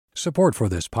Support for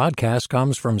this podcast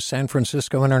comes from San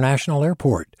Francisco International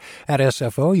Airport. At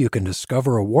SFO, you can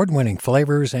discover award-winning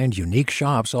flavors and unique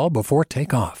shops all before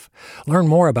takeoff. Learn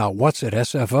more about what's at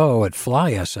SFO at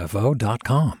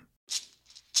flysfo.com.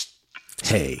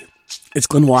 Hey, it's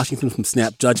Glenn Washington from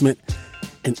Snap Judgment.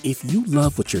 And if you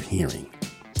love what you're hearing,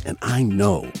 and I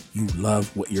know you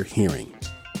love what you're hearing,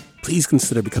 please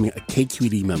consider becoming a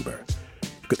KQED member.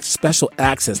 Get special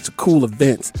access to cool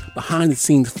events,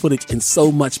 behind-the-scenes footage, and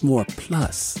so much more.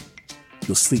 Plus,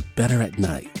 you'll sleep better at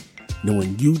night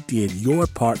knowing you did your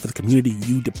part for the community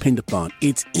you depend upon.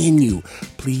 It's in you.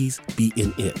 Please be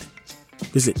in it.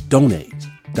 Visit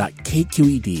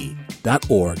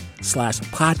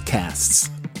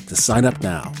donate.kqed.org/podcasts to sign up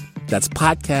now. That's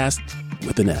podcast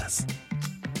with an S.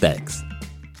 Thanks.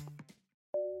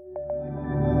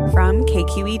 From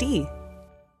KQED.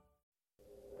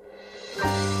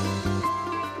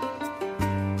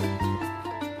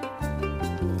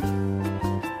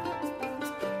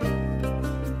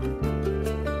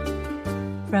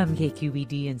 From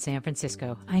KQED in San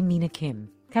Francisco, I'm Mina Kim.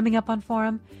 Coming up on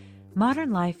Forum,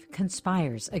 modern life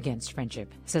conspires against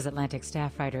friendship, says Atlantic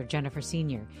staff writer Jennifer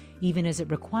Senior, even as it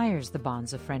requires the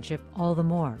bonds of friendship all the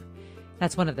more.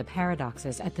 That's one of the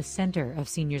paradoxes at the center of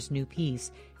Senior's new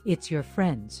piece, It's Your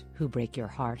Friends Who Break Your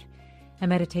Heart, a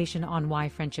meditation on why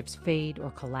friendships fade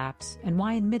or collapse and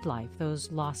why in midlife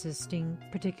those losses sting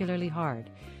particularly hard.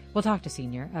 We'll talk to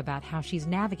Senior about how she's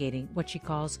navigating what she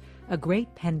calls a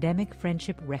great pandemic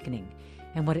friendship reckoning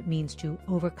and what it means to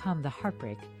overcome the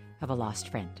heartbreak of a lost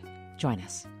friend. Join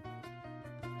us.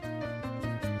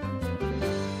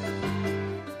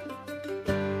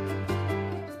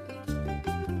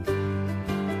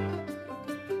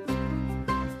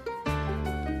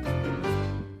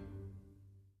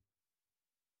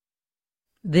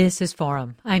 This is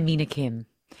Forum. I'm Mina Kim.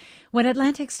 When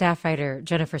Atlantic staff writer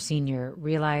Jennifer Senior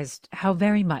realized how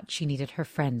very much she needed her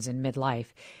friends in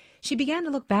midlife, she began to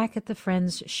look back at the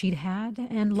friends she'd had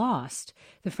and lost,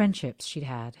 the friendships she'd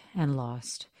had and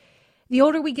lost. The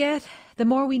older we get, the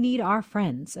more we need our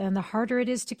friends, and the harder it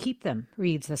is to keep them,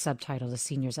 reads the subtitle to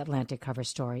Senior's Atlantic cover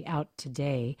story out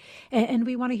today. And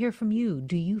we want to hear from you.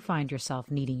 Do you find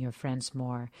yourself needing your friends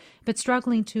more, but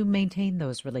struggling to maintain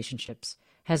those relationships?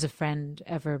 Has a friend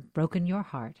ever broken your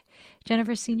heart?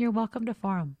 Jennifer Senior, welcome to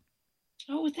Forum.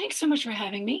 Oh, thanks so much for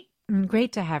having me.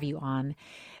 Great to have you on.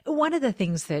 One of the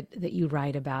things that you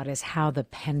write about is how the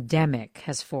pandemic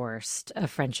has forced a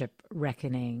friendship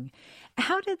reckoning.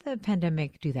 How did the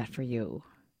pandemic do that for you?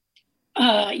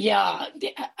 Yeah.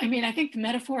 I mean, I think the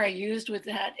metaphor I used was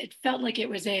that it felt like it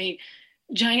was a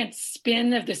giant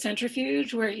spin of the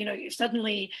centrifuge where,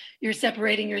 suddenly you're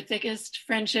separating your thickest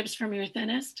friendships from your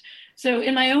thinnest. So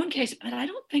in my own case, but I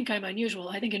don't think I'm unusual.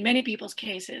 I think in many people's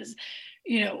cases,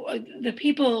 the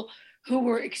people who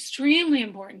were extremely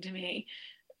important to me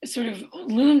sort of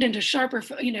loomed into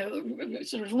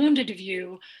loomed into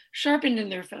view, sharpened in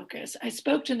their focus. I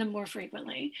spoke to them more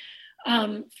frequently.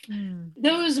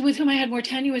 Those with whom I had more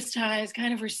tenuous ties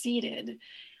kind of receded.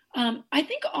 I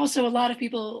think also a lot of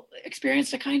people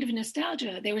experienced a kind of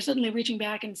nostalgia. They were suddenly reaching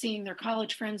back and seeing their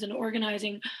college friends and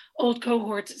organizing old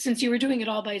cohorts, since you were doing it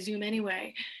all by Zoom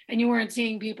anyway, and you weren't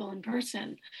seeing people in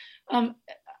person. I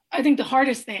think the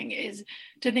hardest thing is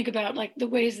to think about like the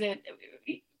ways that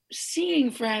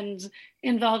seeing friends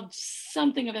involved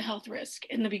something of a health risk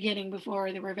in the beginning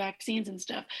before there were vaccines and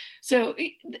stuff. So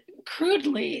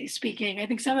crudely speaking, I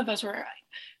think some of us were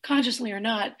consciously or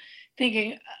not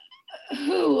thinking,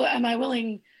 who am I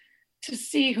willing to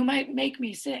see who might make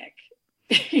me sick?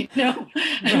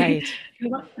 Right.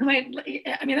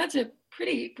 I mean, that's a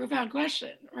pretty profound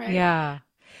question, right? Yeah.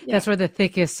 That's where the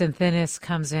thickest and thinnest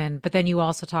comes in. But then you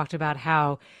also talked about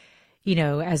how,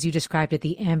 as you described it,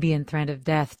 the ambient threat of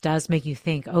death does make you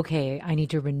think, okay, I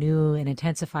need to renew and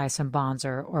intensify some bonds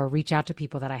or reach out to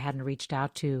people that I hadn't reached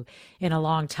out to in a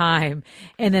long time.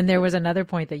 And then there was another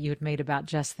point that you had made about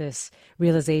just this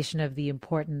realization of the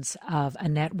importance of a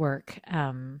network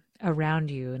around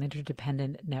you, an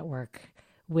interdependent network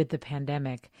with the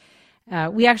pandemic.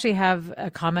 We actually have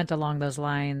a comment along those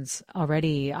lines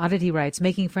already. Oddity writes,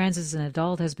 making friends as an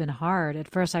adult has been hard. At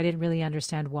first, I didn't really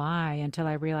understand why until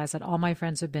I realized that all my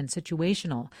friends have been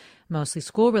situational, mostly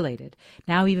school-related.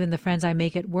 Now even the friends I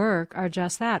make at work are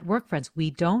just that, work friends.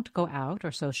 We don't go out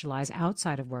or socialize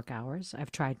outside of work hours.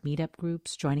 I've tried meetup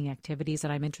groups, joining activities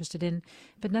that I'm interested in,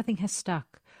 but nothing has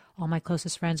stuck. All my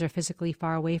closest friends are physically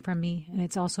far away from me, and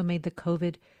it's also made the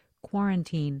COVID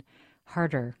quarantine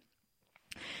harder.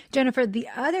 Jennifer, the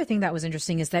other thing that was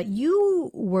interesting is that you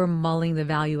were mulling the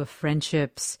value of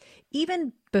friendships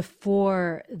even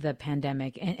before the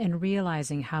pandemic and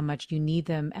realizing how much you need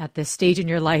them at this stage in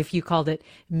your life. You called it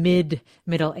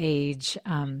middle age,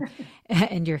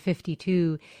 and you're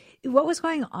 52. What was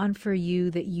going on for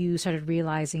you that you started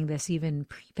realizing this even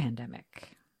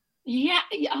pre-pandemic? Yeah,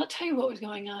 I'll tell you what was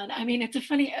going on. I mean, it's a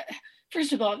funny,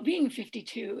 first of all, being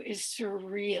 52 is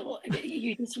surreal.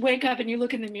 You just wake up and you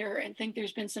look in the mirror and think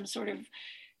there's been some sort of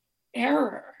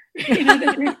error,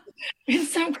 that there's been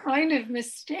some kind of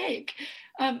mistake.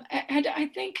 And I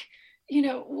think,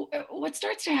 what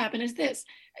starts to happen is this.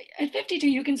 At 52,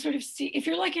 you can sort of see, if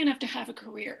you're lucky enough to have a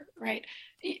career, right?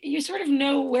 You sort of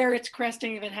know where it's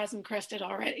cresting if it hasn't crested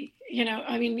already.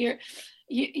 I mean,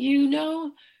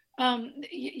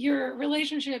 your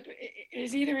relationship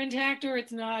is either intact or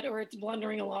it's not, or it's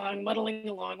blundering along, muddling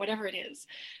along, whatever it is.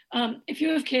 If you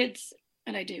have kids,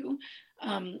 and I do,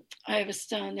 I have a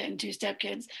son and 2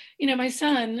 stepkids. My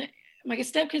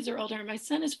stepkids are older. My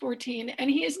son is 14, and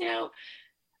he is now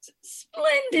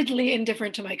splendidly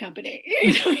indifferent to my company.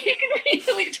 He can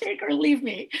easily take or leave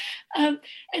me. And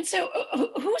so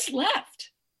who's left?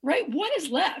 Right? What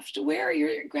is left? Where are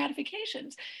your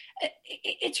gratifications?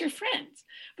 It's your friends.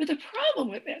 But the problem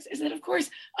with this is that, of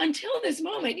course, until this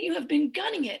moment, you have been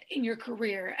gunning it in your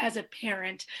career as a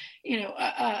parent,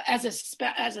 as a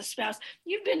spouse.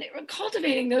 You've been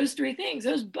cultivating those 3 things.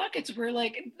 Those buckets were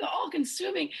like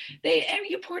all-consuming.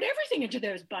 You poured everything into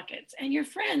those buckets, and your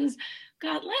friends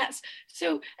got less.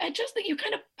 So just that you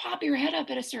kind of pop your head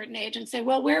up at a certain age and say,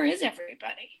 well, where is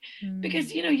everybody?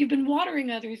 Because, you've been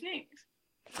watering other things.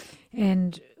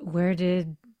 And where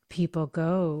did people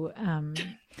go?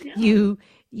 Yeah.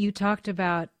 You talked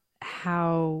about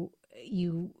how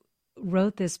you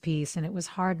wrote this piece, and it was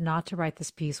hard not to write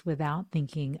this piece without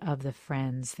thinking of the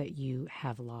friends that you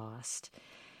have lost.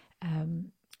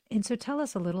 And so tell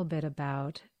us a little bit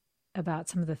about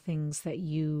some of the things that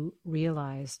you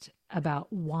realized about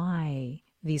why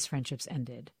these friendships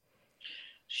ended.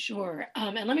 Sure.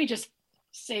 And let me just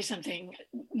say something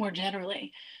more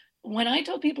generally. When I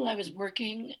told people I was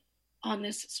working on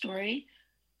this story,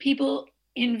 people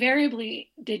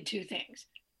invariably did 2 things.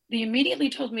 They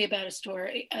immediately told me about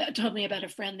a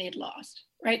friend they'd lost,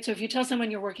 right? So if you tell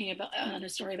someone you're working on a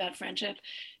story about friendship,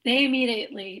 they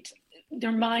immediately,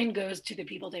 their mind goes to the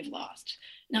people they've lost,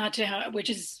 not to which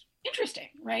is interesting,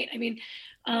 right? I mean,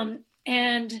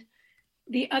 and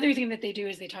the other thing that they do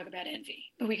is they talk about envy,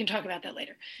 but we can talk about that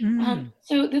later.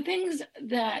 So the things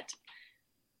that,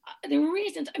 there are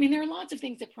reasons, I mean, there are lots of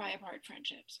things that pry apart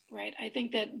friendships, right? I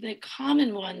think that the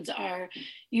common ones are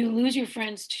you lose your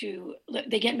friends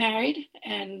they get married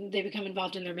and they become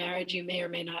involved in their marriage. You may or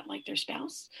may not like their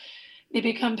spouse. They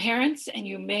become parents and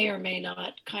you may or may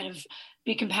not kind of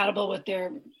be compatible with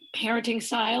their parenting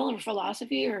style or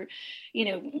philosophy, or,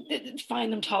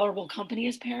 find them tolerable company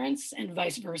as parents, and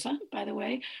vice versa, by the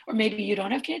way. Or maybe you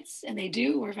don't have kids and they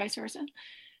do, or vice versa.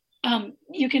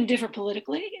 You can differ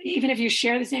politically, even if you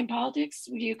share the same politics.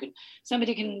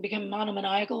 Somebody can become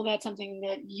monomaniacal about something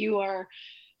that you are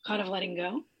kind of letting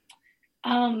go.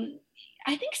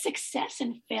 I think success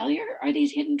and failure are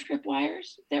these hidden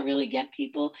tripwires that really get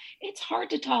people. It's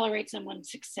hard to tolerate someone's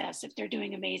success if they're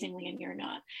doing amazingly and you're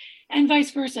not, and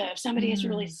vice versa. If somebody is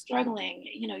really struggling,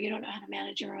 you don't know how to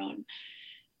manage your own.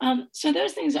 So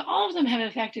those things, all of them have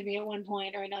affected me at one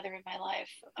point or another in my life.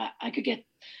 I could get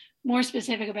more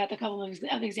specific about the couple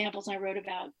of examples I wrote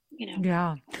about,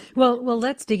 Yeah. Well,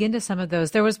 let's dig into some of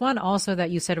those. There was one also that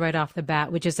you said right off the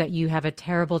bat, which is that you have a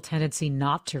terrible tendency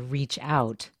not to reach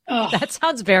out. Oh. That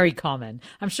sounds very common.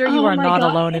 I'm sure you are not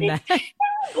alone in that.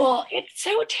 Well, it's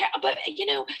so terrible. But,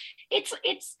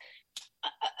 it's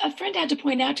a friend had to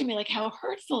point out to me like how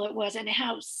hurtful it was and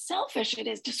how selfish it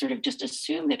is to sort of just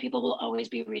assume that people will always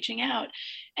be reaching out.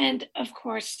 And of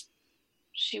course,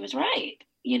 she was right,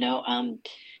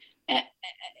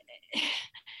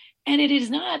 and it is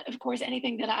not, of course,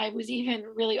 anything that I was even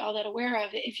really all that aware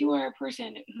of. If you are a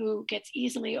person who gets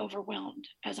easily overwhelmed,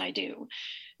 as I do,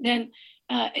 then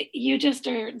you just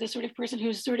are the sort of person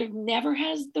who sort of never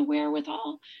has the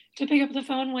wherewithal to pick up the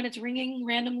phone when it's ringing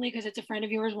randomly because it's a friend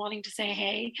of yours wanting to say,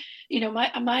 hey,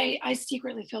 I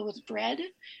secretly feel with dread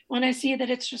when I see that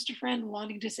it's just a friend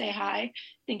wanting to say hi,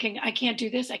 thinking I can't do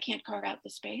this, I can't carve out the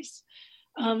space.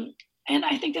 And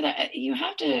I think that you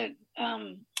have to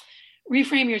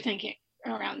reframe your thinking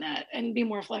around that and be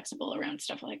more flexible around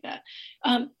stuff like that.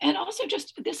 And also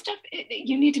just this stuff,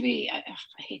 you need to be, I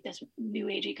hate this new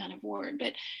agey kind of word,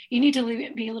 but you need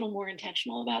to be a little more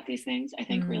intentional about these things, I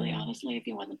think, really honestly, if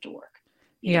you want them to work.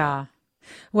 Yeah.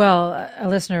 Well, a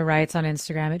listener writes on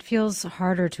Instagram, it feels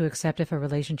harder to accept if a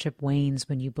relationship wanes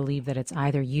when you believe that it's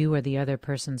either you or the other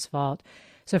person's fault.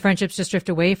 So friendships just drift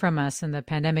away from us, and the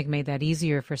pandemic made that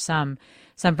easier for some.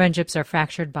 Some friendships are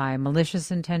fractured by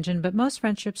malicious intention, but most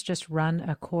friendships just run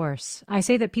a course. I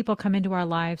say that people come into our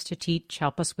lives to teach,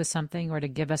 help us with something, or to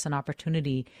give us an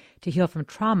opportunity to heal from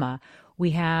trauma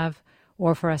we have,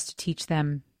 or for us to teach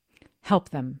them, help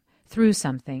them through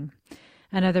something.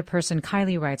 Another person,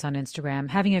 Kylie, writes on Instagram,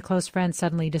 having a close friend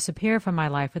suddenly disappear from my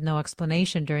life with no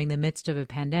explanation during the midst of a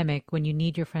pandemic when you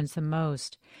need your friends the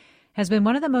most has been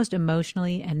one of the most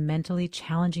emotionally and mentally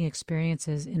challenging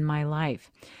experiences in my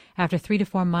life. After 3 to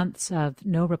 4 months of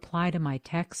no reply to my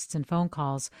texts and phone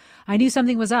calls, I knew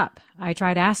something was up. I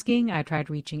tried asking, I tried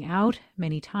reaching out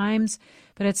many times,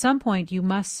 but at some point you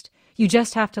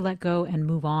just have to let go and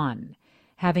move on.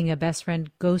 Having a best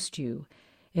friend ghost you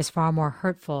is far more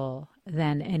hurtful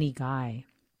than any guy.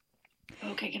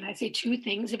 Okay, can I say 2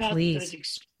 things about those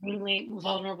extremely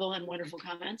vulnerable and wonderful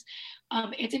comments?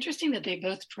 It's interesting that they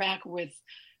both track with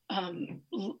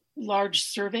large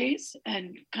surveys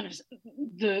and kind of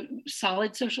the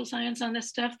solid social science on this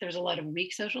stuff. There's a lot of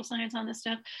weak social science on this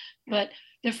stuff. But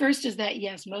the first is that,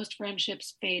 yes, most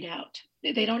friendships fade out.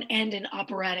 They don't end in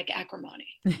operatic acrimony.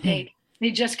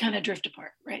 They just kind of drift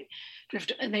apart, right?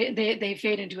 They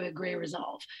fade into a gray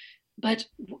resolve. But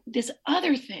this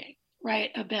other thing,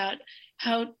 right, about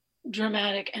how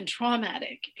dramatic and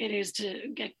traumatic it is to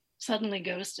get suddenly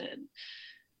ghosted,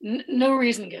 no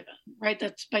reason given, right?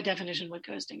 That's by definition what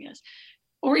ghosting is.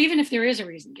 Or even if there is a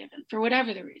reason given, for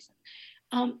whatever the reason.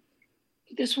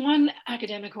 This one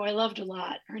academic who I loved a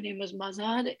lot, her name was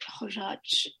Mazad Hojat,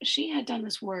 she had done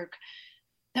this work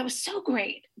that was so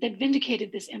great that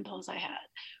vindicated this impulse I had,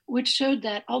 which showed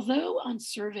that although on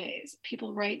surveys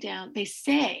people write down, they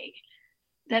say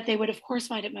that they would of course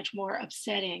find it much more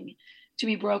upsetting to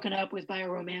be broken up with by a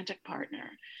romantic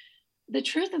partner. The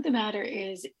truth of the matter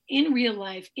is, in real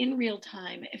life, in real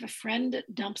time, if a friend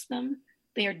dumps them,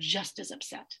 they are just as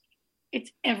upset.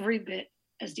 It's every bit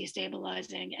as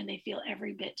destabilizing, and they feel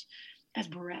every bit as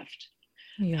bereft.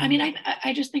 Yeah. I mean,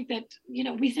 I just think that,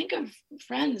 we think of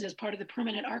friends as part of the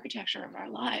permanent architecture of our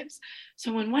lives.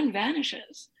 So when one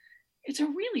vanishes, it's a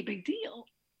really big deal.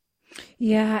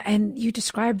 Yeah, and you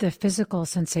described the physical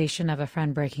sensation of a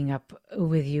friend breaking up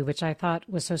with you, which I thought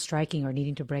was so striking, or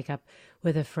needing to break up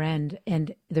with a friend.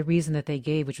 And the reason that they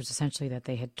gave, which was essentially that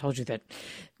they had told you that,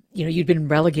 you'd been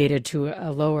relegated to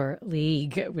a lower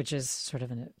league, which is sort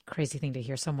of a crazy thing to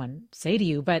hear someone say to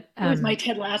you. But it was my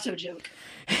Ted Lasso joke.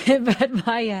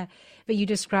 But you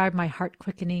described my heart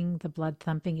quickening, the blood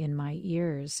thumping in my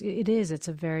ears. It's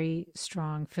a very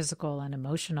strong physical and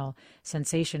emotional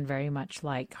sensation, very much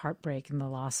like heartbreak and the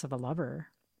loss of a lover.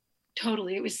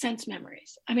 Totally. It was sense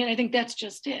memories. I mean, I think that's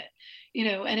just it,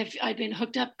 and if I'd been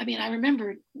hooked up, I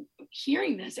remember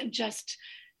hearing this and just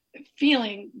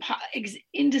feeling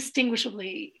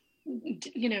indistinguishably,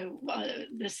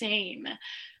 the same,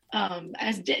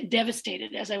 as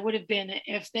devastated as I would have been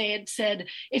if they had said,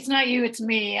 "It's not you, it's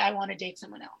me. I want to date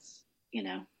someone else."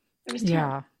 It was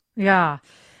terrible. Yeah.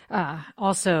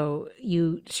 Also,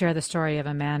 you share the story of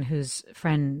a man whose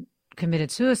friend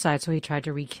committed suicide, so he tried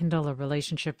to rekindle a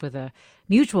relationship with a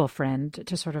mutual friend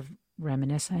to sort of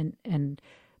reminisce and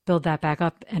build that back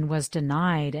up, and was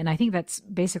denied. And I think that's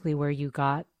basically where you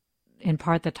got, in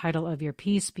part, the title of your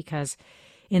piece, because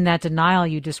in that denial,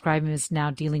 you describe him as now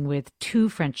dealing with 2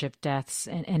 friendship deaths,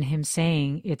 and him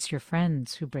saying it's your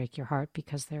friends who break your heart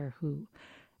because they're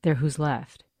who's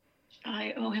left.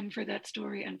 I owe him for that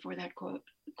story and for that quote.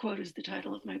 The quote is the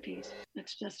title of my piece.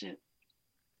 That's just it.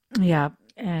 Yeah,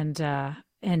 and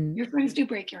your friends do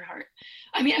break your heart.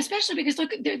 I mean, especially because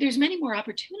look, there's many more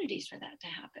opportunities for that to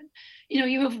happen.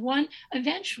 You have one,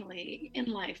 eventually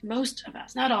in life, most of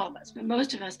us, not all of us, but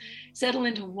most of us settle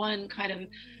into one kind of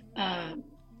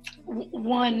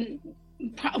one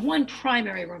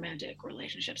primary romantic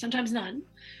relationship, sometimes none.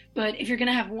 But if you're going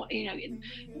to have one,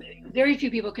 very few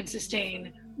people can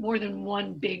sustain more than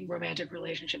one big romantic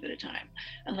relationship at a time,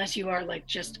 unless you are like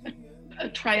just a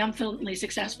triumphantly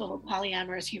successful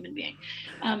polyamorous human being.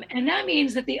 And that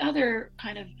means that the other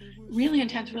kind of really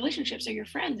intense relationships are your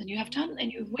friends, and you have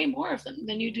way more of them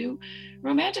than you do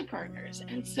romantic partners.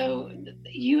 And so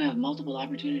you have multiple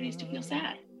opportunities to feel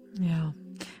sad. Yeah.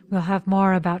 We'll have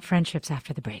more about friendships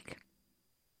after the break.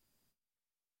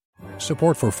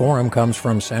 Support for Forum comes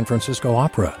from San Francisco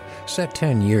Opera. Set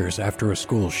 10 years after a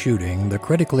school shooting, the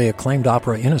critically acclaimed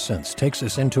opera Innocence takes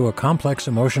us into a complex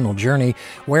emotional journey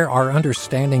where our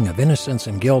understanding of innocence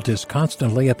and guilt is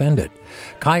constantly upended.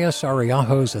 Kaya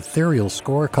Sariaho's ethereal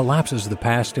score collapses the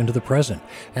past into the present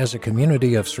as a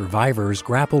community of survivors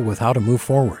grapple with how to move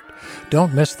forward.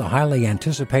 Don't miss the highly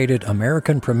anticipated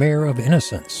American premiere of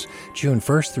Innocence, June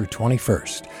 1st through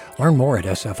 21st. Learn more at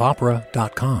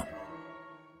sfopera.com.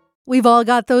 We've all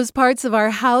got those parts of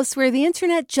our house where the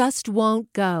internet just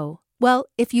won't go. Well,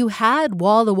 if you had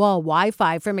wall-to-wall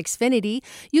Wi-Fi from Xfinity,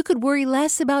 you could worry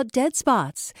less about dead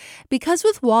spots. Because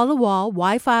with wall-to-wall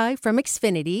Wi-Fi from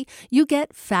Xfinity, you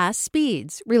get fast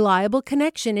speeds, reliable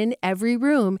connection in every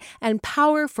room, and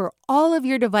power for all of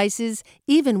your devices,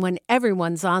 even when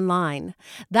everyone's online.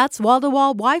 That's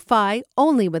wall-to-wall Wi-Fi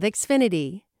only with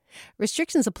Xfinity.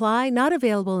 Restrictions apply, not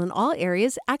available in all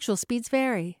areas. Actual speeds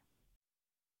vary.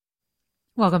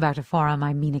 Welcome back to Forum.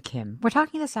 I'm Mina Kim. We're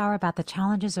talking this hour about the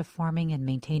challenges of forming and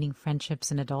maintaining friendships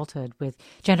in adulthood with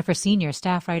Jennifer Senior,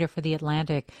 staff writer for The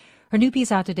Atlantic. Her new piece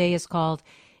out today is called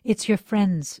It's Your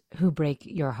Friends Who Break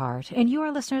Your Heart. And you,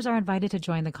 our listeners, are invited to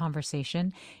join the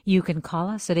conversation. You can call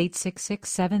us at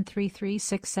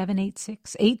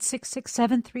 866-733-6786,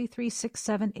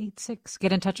 866-733-6786.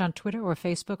 Get in touch on Twitter or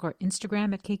Facebook or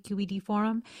Instagram at KQED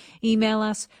Forum. Email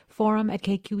us,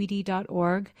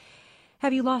 forum@kqed.org.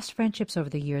 Have you lost friendships over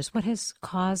the years? What has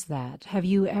caused that? Have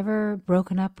you ever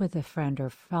broken up with a friend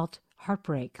or felt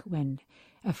heartbreak when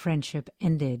a friendship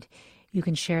ended? You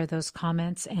can share those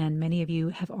comments, and many of you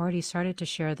have already started to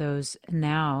share those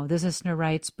now. This listener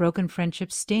writes, broken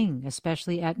friendships sting,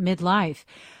 especially at midlife.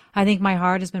 I think my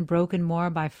heart has been broken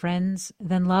more by friends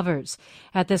than lovers.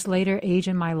 At this later age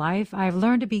in my life, I've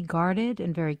learned to be guarded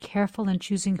and very careful in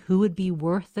choosing who would be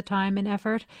worth the time and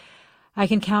effort. I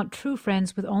can count true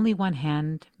friends with only one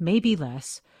hand, maybe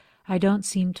less. I don't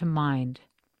seem to mind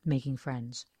making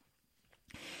friends.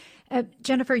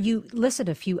 Jennifer, you listed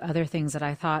a few other things that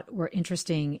I thought were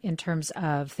interesting in terms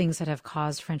of things that have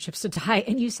caused friendships to die.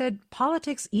 And you said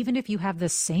politics, even if you have the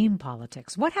same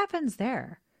politics. What happens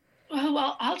there? Well,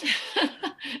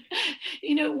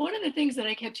 one of the things that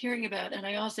I kept hearing about, and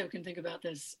I also can think about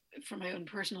this from my own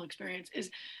personal experience,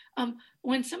 is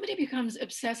when somebody becomes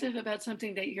obsessive about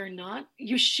something that you're not,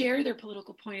 you share their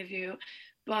political point of view,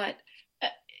 but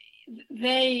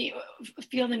they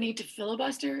feel the need to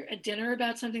filibuster at dinner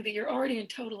about something that you're already in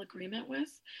total agreement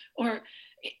with, or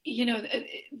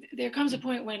there comes a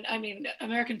point when,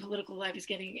 American political life is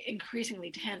getting increasingly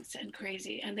tense and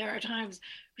crazy. And there are times,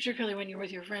 particularly when you're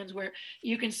with your friends, where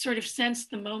you can sort of sense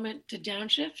the moment to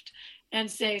downshift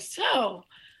and say, so,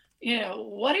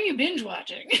 what are you binge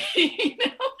watching?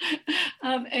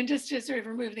 And just to sort of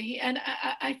remove the heat. And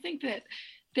I think that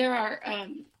there are,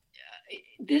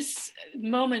 this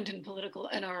moment in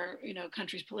our,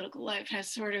 country's political life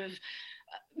has sort of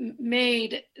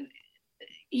made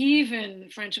even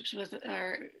friendships with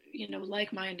our,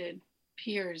 like-minded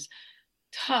peers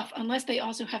tough, unless they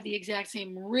also have the exact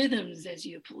same rhythms as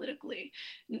you politically,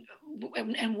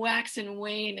 and wax and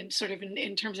wane, and sort of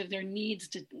in terms of their needs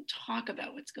to talk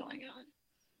about what's going on.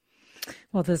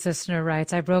 Well, this listener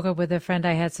writes, I broke up with a friend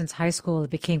I had since high school. It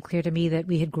became clear to me that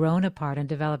we had grown apart and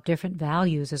developed different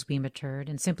values as we matured,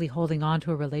 and simply holding on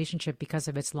to a relationship because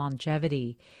of its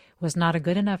longevity was not a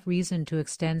good enough reason to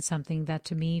extend something that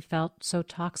to me felt so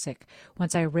toxic.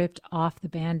 Once I ripped off the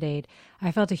Band-Aid,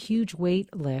 I felt a huge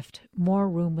weight lift. More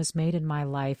room was made in my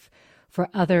life for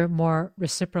other, more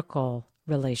reciprocal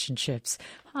relationships.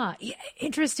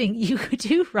 Interesting. You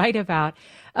do write about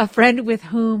a friend with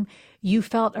whom you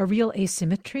felt a real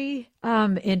asymmetry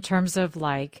in terms of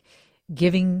like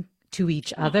giving to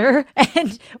each other.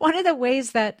 And one of the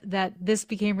ways that this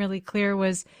became really clear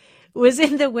was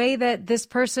in the way that this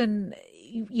person,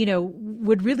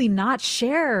 would really not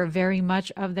share very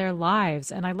much of their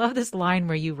lives. And I love this line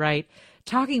where you write,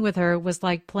 talking with her was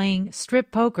like playing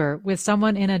strip poker with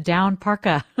someone in a down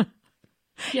parka.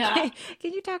 Yeah.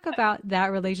 Can you talk about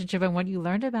that relationship and what you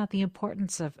learned about the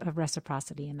importance of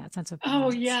reciprocity and that sense of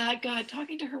balance? Oh, yeah. God,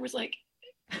 talking to her was like,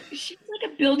 she's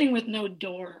like a building with no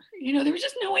door. There was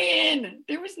just no way in.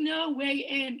 There was no way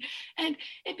in. And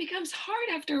it becomes hard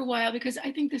after a while, because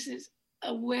I think this is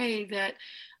a way that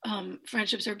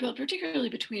friendships are built, particularly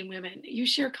between women. You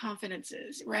share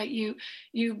confidences, right? You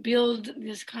build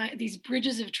these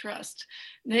bridges of trust.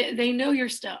 They know your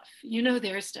stuff, you know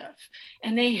their stuff,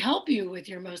 and they help you with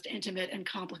your most intimate and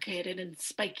complicated and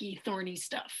spiky, thorny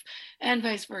stuff, and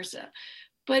vice versa.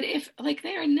 But if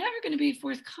they are never going to be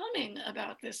forthcoming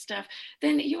about this stuff,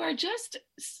 then you are just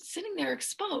sitting there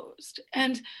exposed.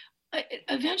 And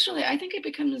eventually, I think it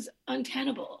becomes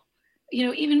untenable.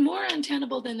 Even more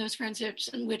untenable than those friendships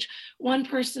in which one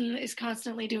person is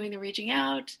constantly doing the reaching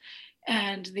out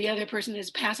and the other person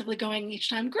is passively going each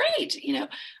time, great.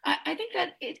 I think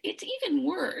that it's even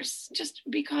worse, just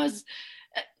because,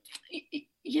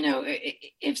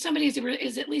 if somebody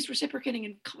is at least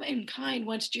reciprocating in kind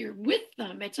once you're with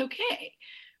them, it's okay.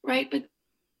 right?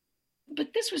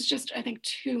 But this was just, I think,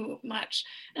 too much.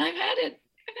 And I've had it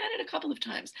a couple of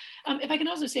times. If I can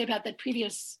also say about that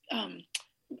previous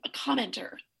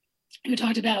commenter who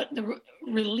talked about the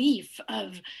relief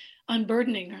of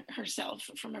unburdening herself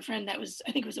from a friend that was,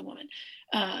 I think it was a woman,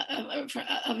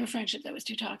 of a friendship that was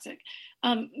too toxic.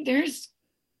 There's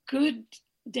good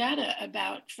data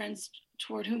about friends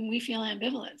toward whom we feel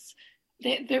ambivalence.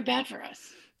 They're bad for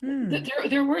us.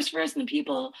 They're worse for us than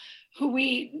people who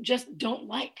we just don't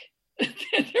like.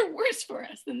 They're worse for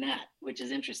us than that, which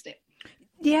is interesting.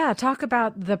 Yeah, talk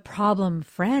about the problem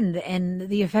friend and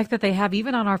the effect that they have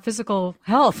even on our physical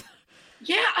health.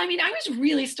 Yeah, I mean, I was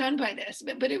really stunned by this,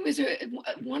 but it was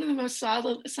one of the most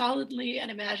solidly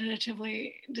and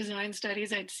imaginatively designed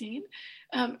studies I'd seen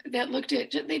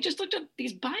that they just looked at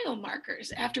these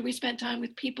biomarkers after we spent time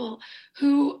with people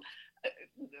who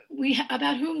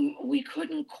about whom we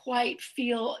couldn't quite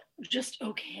feel just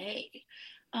okay.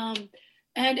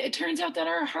 And it turns out that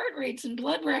our heart rates and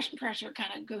blood pressure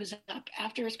kind of goes up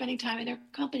after spending time in their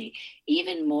company,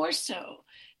 even more so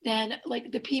than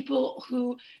like the people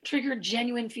who trigger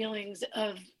genuine feelings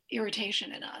of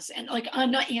irritation in us and like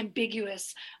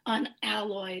unambiguous,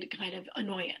 unalloyed kind of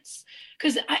annoyance.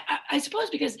 Because I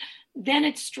suppose because then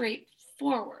it's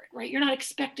straightforward, right? You're not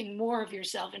expecting more of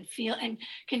yourself and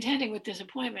contending with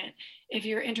disappointment if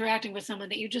you're interacting with someone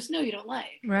that you just know you don't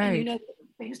like. Right. And you know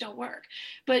things don't work.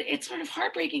 But it's sort of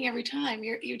heartbreaking every time.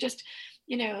 You're just,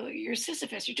 you're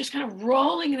Sisyphus. You're just kind of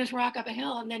rolling this rock up a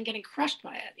hill and then getting crushed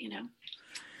by it,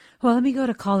 Well, let me go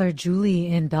to caller Julie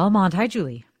in Belmont. Hi,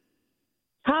 Julie.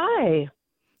 Hi.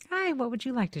 Hi, what would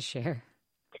you like to share?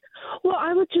 Well,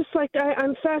 I would just like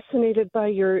I'm fascinated by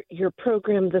your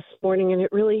program this morning, and it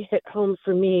really hit home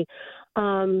for me.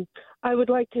 I would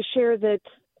like to share that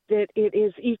it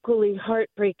is equally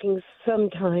heartbreaking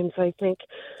sometimes, I think,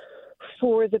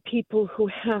 for the people who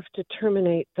have to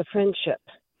terminate the friendship.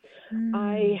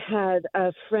 I had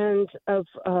a friend of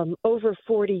over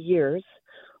 40 years.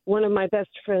 One of my best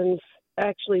friends,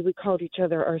 actually, we called each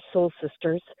other our soul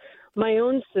sisters. My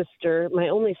own sister, my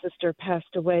only sister,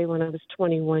 passed away when I was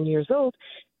 21 years old,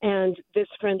 and this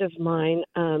friend of mine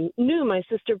knew my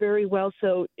sister very well,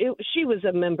 so she was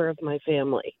a member of my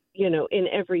family, in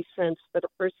every sense that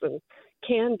a person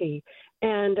can be.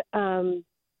 And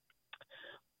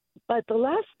but the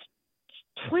last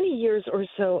 20 years or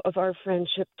so of our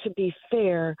friendship, to be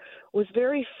fair, was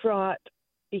very fraught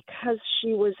because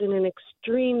she was in an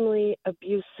extremely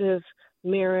abusive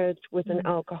marriage with an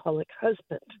alcoholic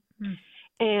husband.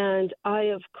 And I,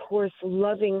 of course,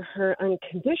 loving her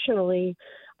unconditionally,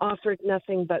 offered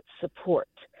nothing but support.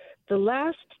 The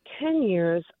last 10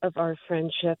 years of our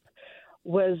friendship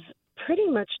was pretty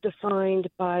much defined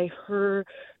by her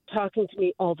talking to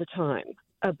me all the time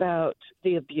about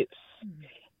the abuse.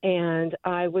 And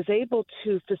I was able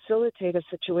to facilitate a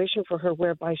situation for her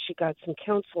whereby she got some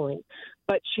counseling,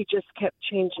 but she just kept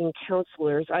changing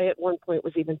counselors. I, at one point,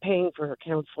 was even paying for her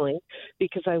counseling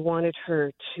because I wanted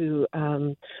her to,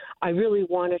 I really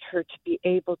wanted her to be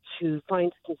able to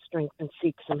find some strength and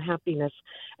seek some happiness.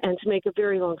 And to make a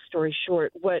very long story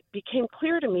short, what became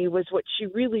clear to me was what she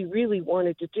really, really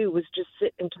wanted to do was just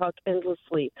sit and talk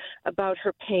endlessly about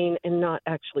her pain and not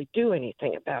actually do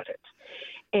anything about it.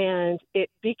 And it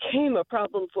became a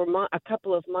problem for a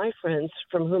couple of my friends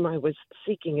from whom I was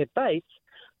seeking advice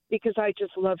because I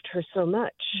just loved her so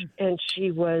much. And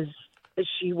she was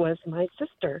my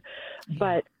sister.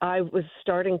 But I was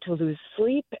starting to lose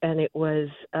sleep, and it was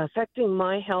affecting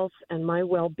my health and my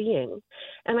well-being.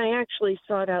 And I actually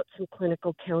sought out some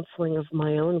clinical counseling of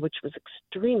my own, which was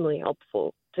extremely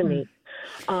helpful to me.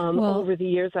 Over the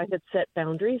years, I had set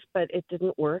boundaries, but it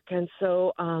didn't work. And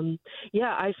so,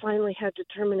 I finally had to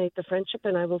terminate the friendship.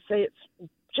 And I will say it's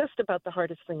just about the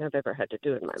hardest thing I've ever had to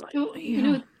do in my life. So,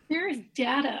 there is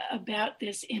data about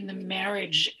this in the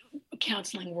marriage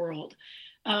counseling world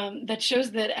that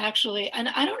shows that actually, and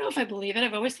I don't know if I believe it,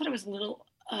 I've always thought it was a little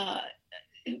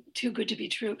too good to be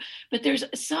true, but there's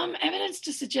some evidence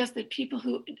to suggest that people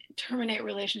who terminate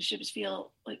relationships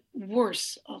feel like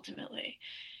worse ultimately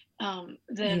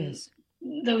than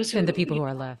those who, and the people who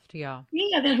are left.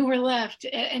 Than who are left.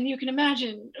 And you can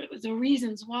imagine the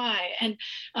reasons why. And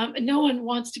no one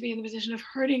wants to be in the position of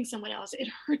hurting someone else. It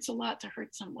hurts a lot to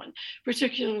hurt someone,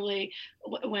 particularly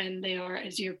when they are,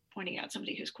 as you're pointing out,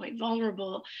 somebody who's quite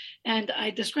vulnerable. And I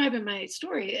describe in my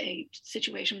story a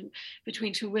situation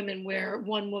between two women where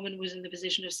one woman was in the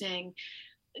position of saying,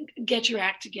 get your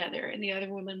act together. And the other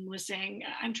woman was saying,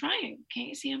 I'm trying. Can't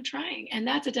you see I'm trying? And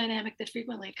that's a dynamic that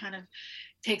frequently kind of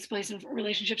takes place in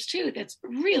relationships too. That's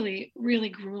really, really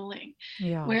grueling.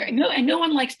 Yeah. Where no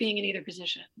one likes being in either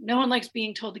position. No one likes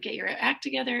being told to get your act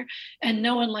together, and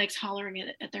no one likes hollering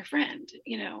it at their friend,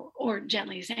 or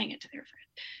gently saying it to their friend.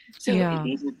 So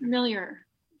these are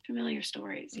familiar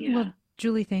stories. Yeah. Well,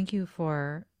 Julie, thank you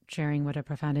for sharing what a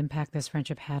profound impact this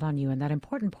friendship had on you, and that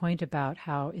important point about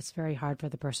how it's very hard for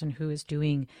the person who is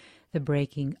doing the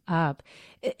breaking up.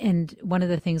 And one of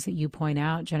the things that you point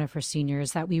out, Jennifer Senior,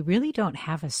 is that we really don't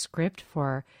have a script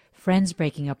for friends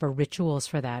breaking up or rituals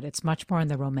for that. It's much more in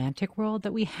the romantic world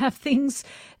that we have things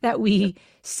that we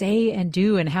say and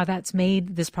do, and how that's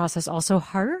made this process also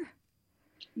harder.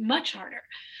 Much harder.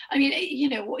 I mean,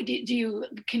 do you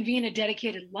convene a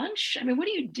dedicated lunch? I mean, what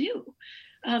do you do?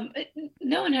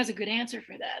 No one has a good answer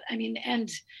for that. I mean, and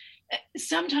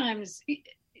sometimes,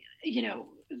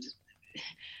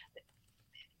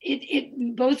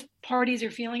 both parties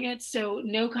are feeling it, so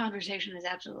no conversation is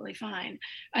absolutely fine.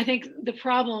 I think the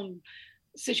problem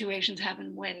situations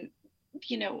happen when,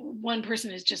 one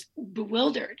person is just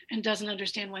bewildered and doesn't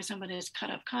understand why someone has cut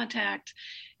off contact,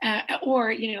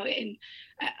 or, you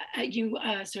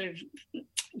sort of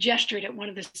gestured at one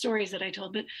of the stories that I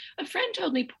told, but a friend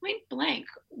told me point blank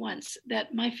once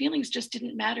that my feelings just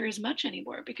didn't matter as much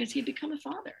anymore because he'd become a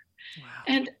father. Wow.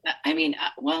 And I mean,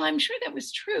 while I'm sure that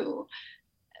was true,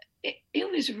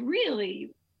 it was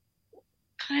really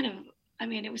kind of,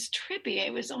 it was trippy.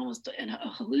 It was almost a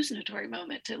hallucinatory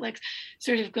moment to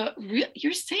sort of go,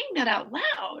 you're saying that out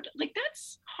loud? Like,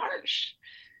 that's harsh,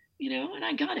 and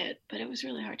I got it, but it was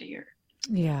really hard to hear.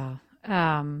 Yeah.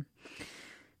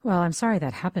 Well, I'm sorry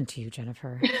that happened to you,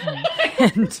 Jennifer.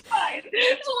 It's fine.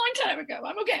 It was a long time ago.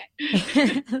 I'm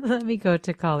okay. Let me go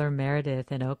to caller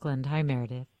Meredith in Oakland. Hi,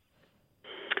 Meredith.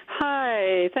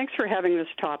 Hi. Thanks for having this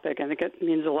topic. I think it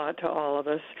means a lot to all of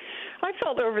us. I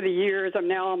felt over the years, I'm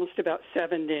now almost about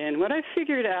 70 in, what I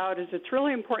figured out is it's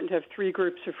really important to have three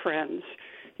groups of friends.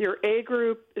 Your A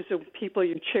group is the people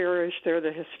you cherish. They're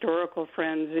the historical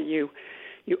friends that you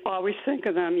always think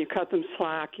of them, you cut them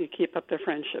slack, you keep up their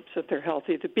friendships if they're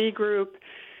healthy. The B group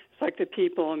is like the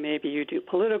people maybe you do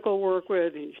political work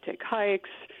with and you take hikes.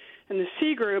 And the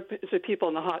C group is the people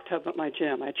in the hot tub at my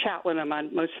gym. I chat with them.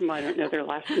 Most of them I don't know their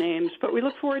last names, but we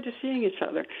look forward to seeing each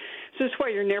other. So that's why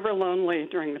you're never lonely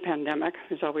during the pandemic.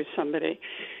 There's always somebody.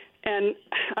 And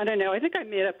I don't know, I think I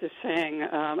made up this saying.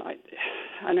 I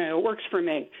don't know, it works for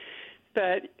me.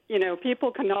 But,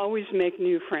 people can always make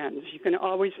new friends. You can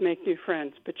always make new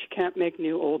friends, but you can't make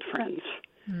new old friends.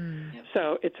 Mm.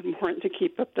 So it's important to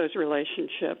keep up those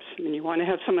relationships. I mean, you want to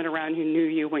have someone around who knew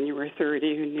you when you were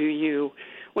 30, who knew you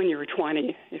when you were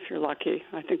 20, if you're lucky.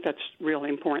 I think that's really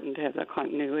important to have that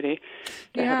continuity,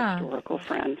 to have historical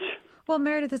friends. Well,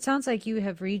 Meredith, it sounds like you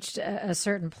have reached a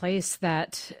certain place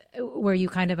where you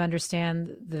kind of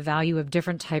understand the value of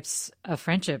different types of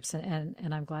friendships, and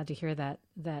I'm glad to hear that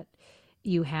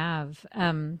you have.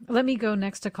 Let me go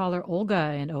next to caller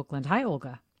Olga in Oakland. Hi,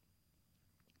 Olga.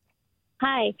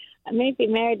 Hi. Maybe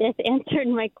Meredith answered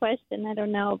my question. I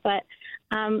don't know, but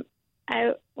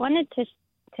I wanted to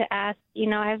ask.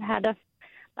 I've had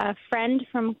a friend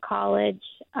from college.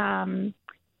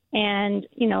 And,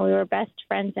 we were best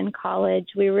friends in college.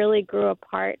 We really grew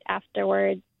apart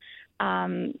afterwards.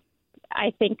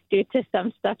 I think due to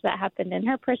some stuff that happened in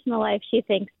her personal life, she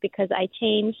thinks because I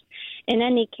changed. In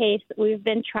any case, we've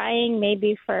been trying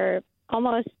maybe for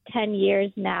almost 10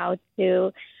 years now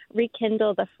to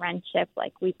rekindle the friendship.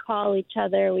 Like, we call each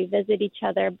other, we visit each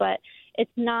other, but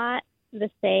it's not the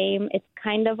same. It's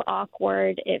kind of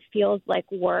awkward. It feels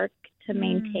like work to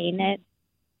maintain it.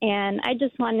 And I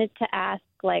just wanted to ask,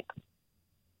 I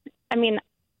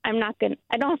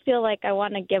don't feel like I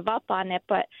want to give up on it,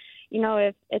 but,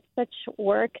 if it's such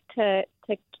work to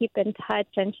keep in touch,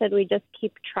 and should we just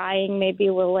keep trying, maybe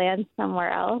we'll land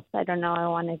somewhere else. I don't know. I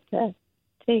wanted to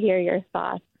hear your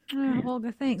thoughts. Oh,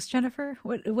 Olga, thanks. Jennifer,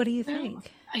 what do you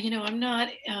think? I'm not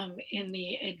in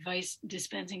the advice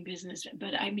dispensing business,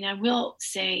 but I will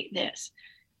say this.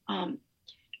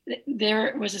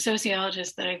 There was a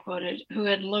sociologist that I quoted who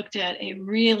had looked at a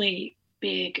really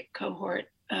big cohort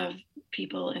of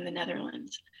people in the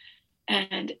Netherlands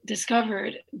and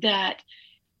discovered that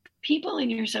people in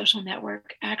your social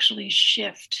network actually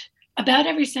shift. About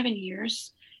every 7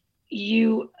 years,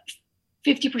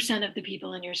 50% of the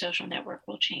people in your social network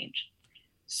will change.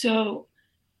 So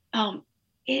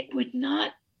it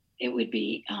would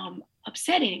be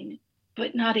upsetting,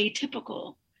 but not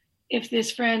atypical, if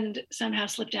this friend somehow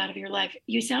slipped out of your life.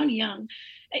 You sound young,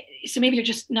 so maybe you're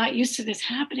just not used to this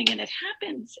happening, and it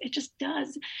happens. It just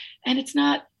does, and it's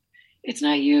not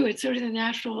you. It's sort of the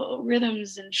natural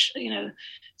rhythms and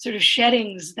sort of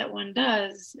sheddings that one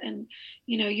does, and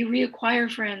you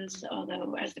reacquire friends.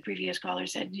 Although, as the previous caller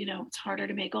said, it's harder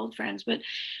to make old friends. But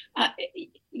I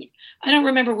don't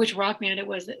remember which rock band it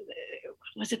was.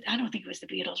 Was it? I don't think it was the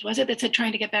Beatles. Was it that said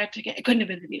trying to get back together? It couldn't have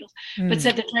been the Beatles, but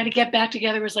said that trying to get back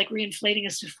together was like reinflating a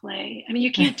souffle. I mean,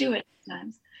 you can't do it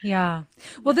sometimes. Yeah.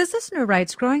 Well, this listener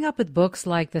writes, growing up with books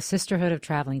like The Sisterhood of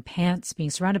Traveling Pants,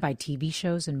 being surrounded by TV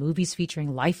shows and movies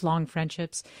featuring lifelong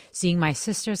friendships, seeing my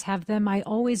sisters have them, I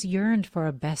always yearned for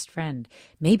a best friend.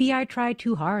 Maybe I tried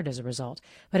too hard as a result,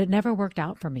 but it never worked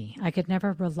out for me. I could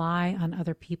never rely on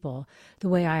other people the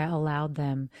way I allowed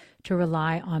them to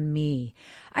rely on me.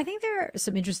 I think there are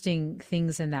some interesting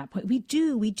things in that point. We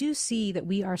do see that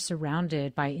we are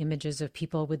surrounded by images of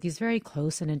people with these very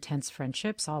close and intense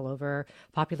friendships all over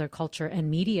popular culture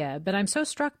and media. But I'm so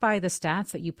struck by the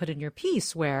stats that you put in your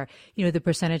piece where, the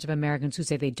percentage of Americans who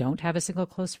say they don't have a single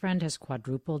close friend has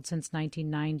quadrupled since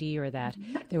 1990, or that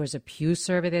there was a Pew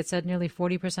survey that said nearly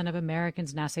 40% of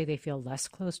Americans now say they feel less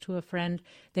close to a friend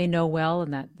they know well,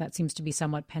 and that seems to be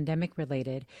somewhat pandemic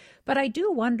related. But I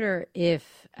do wonder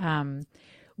if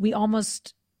we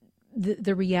almost,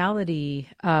 the reality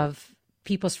of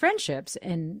people's friendships,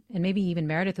 and maybe even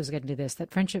Meredith was getting to this,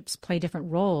 that friendships play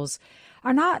different roles,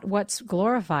 are not what's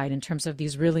glorified in terms of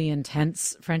these really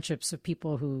intense friendships of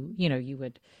people who, you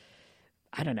would,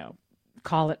 I don't know,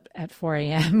 call it at 4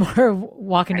 a.m. or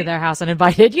walk into their house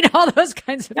uninvited, all those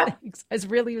kinds of things. Is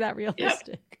really that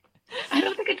realistic? I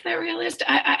don't think it's that realistic.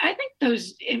 I think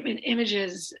those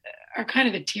images are kind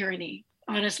of a tyranny.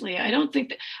 Honestly, I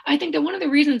think that one of the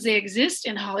reasons they exist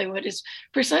in Hollywood is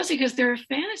precisely because they're a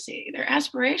fantasy. They're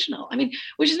aspirational. I mean,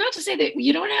 which is not to say that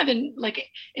you don't have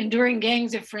enduring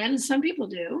gangs of friends. Some people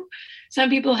do. Some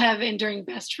people have enduring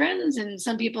best friends, and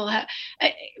some people have.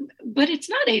 But it's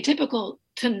not atypical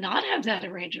to not have that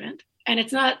arrangement, and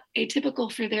it's not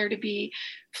atypical for there to be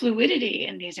fluidity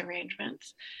in these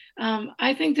arrangements.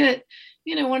 I think that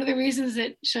one of the reasons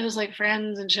that shows like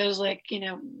Friends and shows like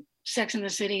Sex and the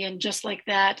City and Just Like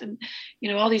That and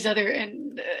all these other,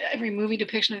 and every movie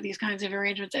depiction of these kinds of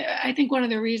arrangements, I think one of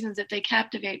the reasons that they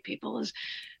captivate people is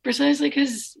precisely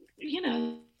because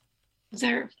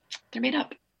they're made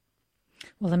up.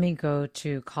 Well, let me go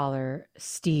to caller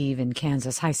Steve in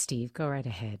Kansas. Hi, Steve. Go right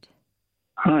ahead.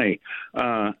 Hi.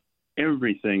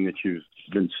 Everything that you've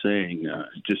been saying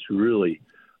just really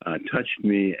touched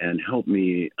me and helped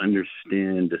me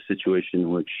understand the situation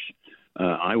in which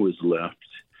I was left.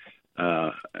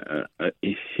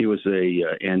 He was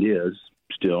and is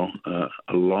still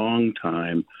a long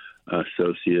time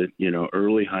associate,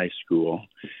 early high school.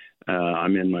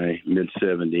 I'm in my mid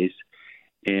 70s,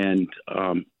 and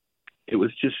it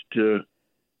was just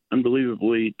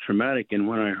unbelievably traumatic. And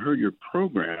when I heard your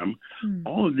program,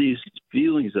 all of these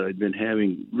feelings that I'd been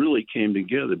having really came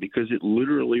together because it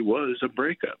literally was a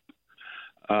breakup.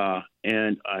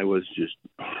 And I was just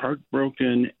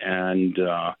heartbroken, and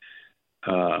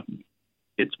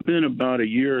it's been about a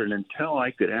year, and until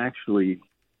I could actually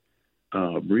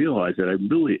realize that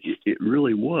it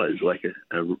really was like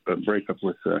a breakup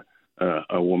with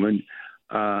a woman,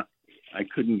 I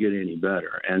couldn't get any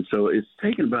better. And so it's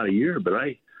taken about a year, but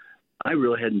I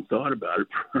really hadn't thought about it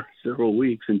for several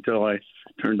weeks until I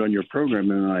turned on your program,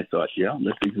 and I thought, yeah,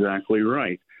 that's exactly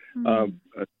right. A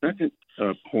second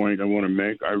point I want to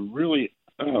make, I really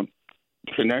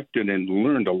connected and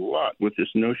learned a lot with this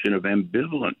notion of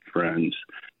ambivalent friends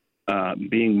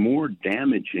being more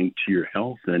damaging to your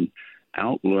health and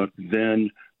outlook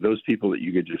than those people that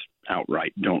you could just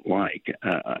outright don't like.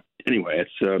 Anyway,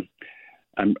 it's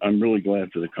I'm really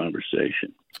glad for the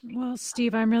conversation. Well,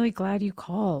 Steve, I'm really glad you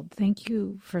called. Thank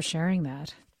you for sharing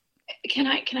that. Can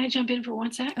I jump in for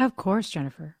 1 sec? Of course,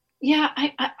 Jennifer. Yeah,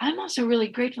 I'm also really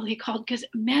grateful he called, because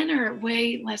men are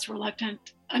way less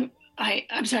reluctant.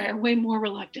 I'm sorry, are way more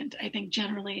reluctant, I think,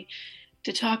 generally,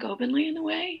 to talk openly in the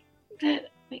way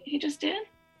that he just did.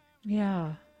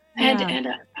 Yeah. And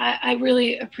I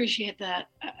really appreciate that.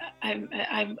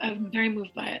 I'm very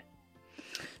moved by it.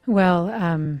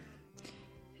 Well,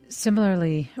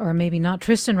 similarly, or maybe not,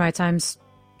 Tristan writes, I'm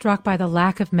struck by the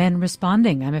lack of men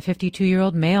responding. I'm a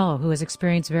 52-year-old male who has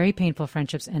experienced very painful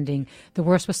friendships ending. The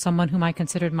worst was someone whom I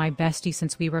considered my bestie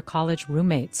since we were college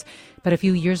roommates. But a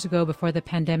few years ago, before the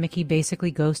pandemic, he basically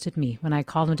ghosted me. When I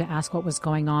called him to ask what was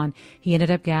going on, he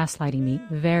ended up gaslighting me.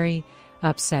 Very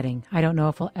Upsetting. I don't know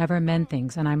if we'll ever mend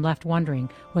things, and I'm left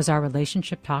wondering, was our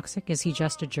relationship toxic? Is he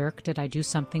just a jerk? Did I do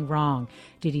something wrong?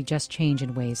 Did he just change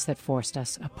in ways that forced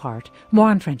us apart? More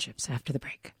on friendships after the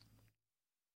break.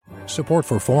 Support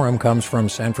for Forum comes from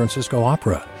San Francisco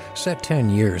Opera. Set 10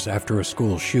 years after a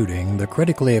school shooting, the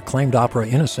critically acclaimed opera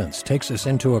Innocence takes us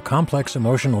into a complex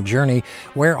emotional journey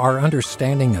where our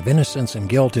understanding of innocence and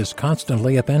guilt is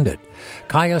constantly upended.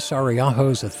 Kaya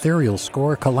Sariaho's ethereal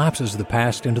score collapses the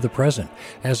past into the present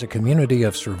as a community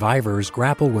of survivors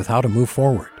grapple with how to move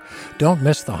forward. Don't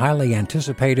miss the highly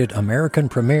anticipated American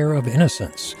premiere of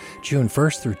Innocence, June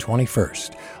 1st through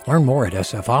 21st. Learn more at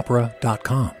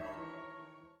sfopera.com.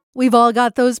 We've all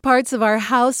got those parts of our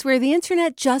house where the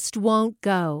internet just won't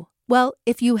go. Well,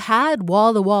 if you had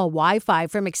wall-to-wall Wi-Fi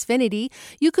from Xfinity,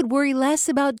 you could worry less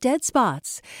about dead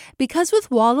spots. Because with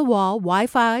wall-to-wall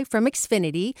Wi-Fi from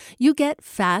Xfinity, you get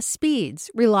fast speeds,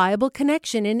 reliable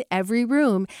connection in every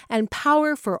room, and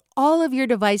power for all of your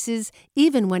devices,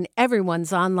 even when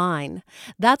everyone's online.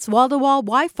 That's wall-to-wall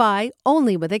Wi-Fi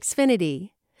only with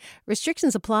Xfinity.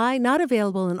 Restrictions apply, not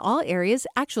available in all areas.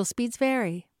 Actual speeds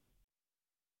vary.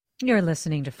 You're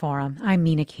listening to Forum. I'm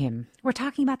Mina Kim. We're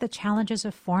talking about the challenges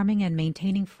of forming and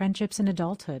maintaining friendships in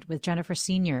adulthood with Jennifer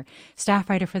Senior, staff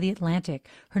writer for The Atlantic.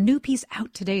 Her new piece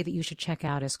out today that you should check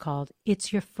out is called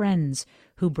It's Your Friends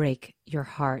Who Break Your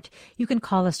Heart. You can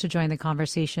call us to join the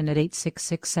conversation at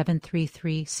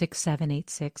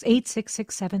 866-733-6786,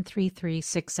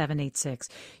 866-733-6786.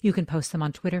 You can post them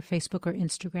on Twitter, Facebook, or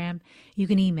Instagram. You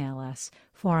can email us,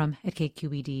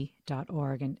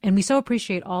 forum@kqed.org. And we so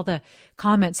appreciate all the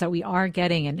comments that we are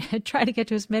getting and try to get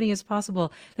to as many as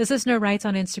possible. This listener writes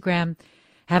on Instagram,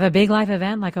 have a big life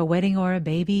event like a wedding or a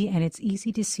baby, and it's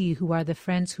easy to see who are the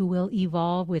friends who will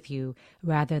evolve with you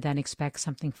rather than expect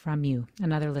something from you.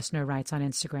 Another listener writes on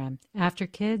Instagram, after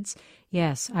kids,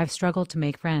 yes, I've struggled to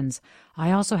make friends.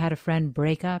 I also had a friend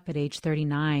break up at age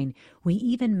 39. We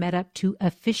even met up to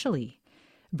officially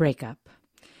break up.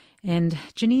 And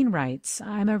Janine writes,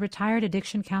 I'm a retired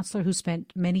addiction counselor who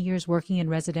spent many years working in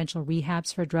residential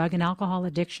rehabs for drug and alcohol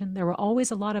addiction. There were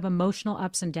always a lot of emotional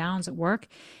ups and downs at work,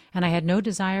 and I had no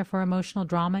desire for emotional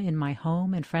drama in my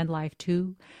home and friend life,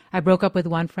 too. I broke up with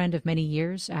one friend of many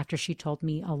years after she told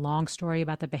me a long story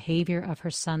about the behavior of her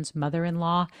son's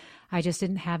mother-in-law. I just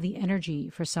didn't have the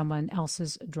energy for someone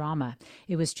else's drama.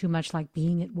 It was too much like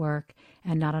being at work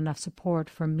and not enough support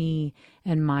for me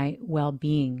and my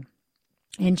well-being.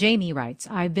 And Jamie writes,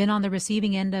 I've been on the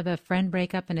receiving end of a friend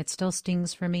breakup and it still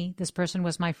stings for me. This person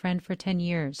was my friend for 10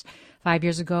 years. 5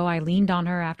 years ago, I leaned on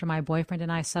her after my boyfriend and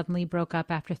I suddenly broke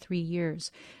up after 3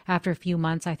 years. After a few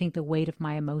months, I think the weight of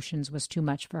my emotions was too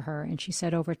much for her, and she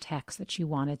said over text that she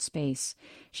wanted space.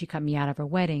 She cut me out of her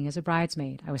wedding as a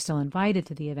bridesmaid. I was still invited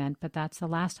to the event, but that's the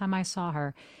last time I saw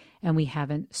her, and we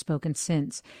haven't spoken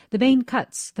since. The pain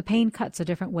cuts a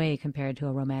different way compared to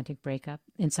a romantic breakup.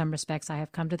 In some respects, I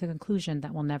have come to the conclusion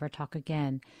that we'll never talk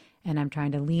again, and I'm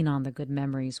trying to lean on the good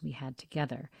memories we had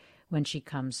together when she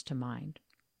comes to mind.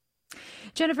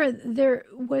 Jennifer, there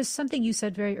was something you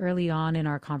said very early on in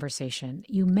our conversation.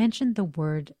 You mentioned the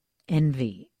word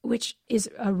envy, which is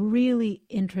a really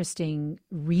interesting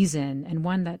reason, and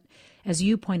one that, as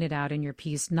you pointed out in your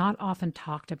piece, not often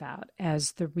talked about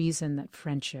as the reason that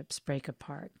friendships break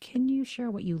apart. Can you share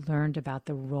what you learned about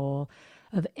the role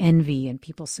of envy in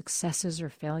people's successes or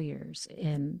failures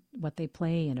in what they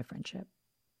play in a friendship?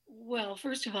 Well,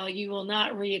 first of all, you will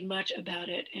not read much about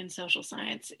it in social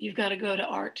science. You've got to go to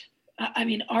art. I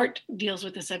mean, art deals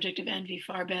with the subject of envy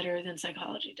far better than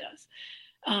psychology does.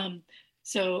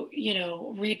 So,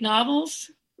 read novels,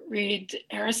 read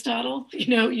Aristotle,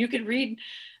 you could read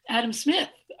Adam Smith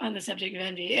on the subject of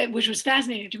envy, which was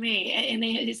fascinating to me. And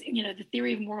the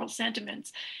theory of moral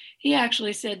sentiments, he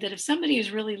actually said that if somebody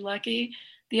is really lucky,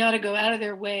 they ought to go out of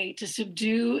their way to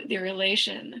subdue their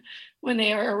elation when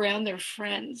they are around their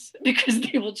friends, because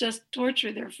they will just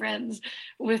torture their friends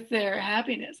with their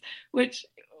happiness, which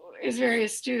is very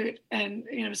astute and,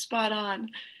 spot on.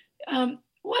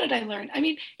 What did I learn? I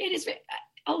mean, it is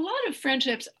a lot of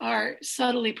friendships are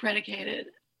subtly predicated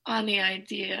on the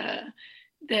idea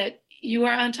that you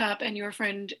are on top and your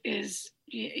friend is,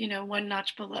 one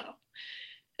notch below.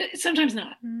 Sometimes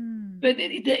not, but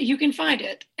you can find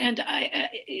it. And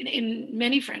in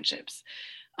many friendships,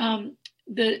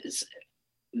 the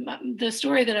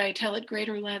story that I tell at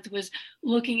greater length was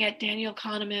looking at Daniel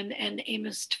Kahneman and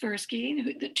Amos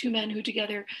Tversky, the two men who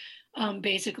together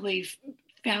basically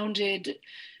founded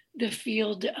the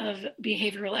field of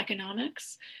behavioral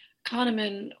economics.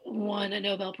 Kahneman won a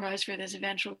Nobel Prize for this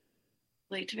eventually,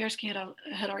 Tversky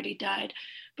had already died.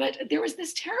 But there was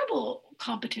this terrible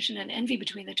competition and envy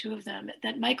between the two of them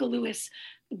that Michael Lewis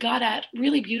got at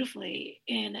really beautifully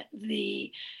in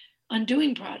the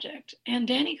Undoing Project. And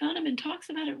Danny Kahneman talks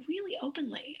about it really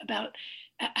openly, about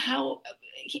how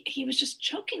he was just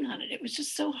choking on it. It was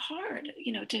just so hard,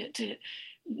 to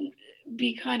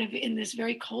be kind of in this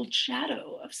very cold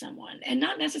shadow of someone, and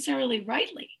not necessarily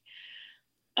rightly.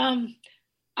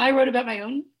 I wrote about my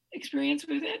own experience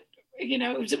with it.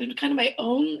 It was kind of my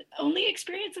only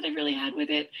experience that I've really had with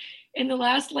it in the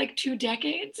last 2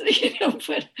 decades,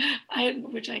 but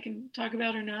which I can talk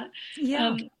about or not.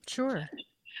 Yeah, sure.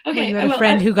 Okay. Well, you had a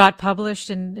friend who got published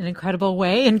in an incredible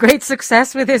way and great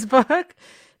success with his book.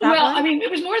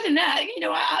 It was more than that,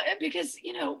 because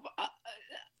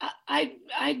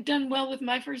I'd done well with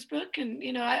my first book,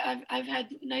 and I've had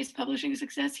nice publishing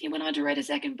success. He went on to write a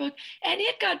second book, and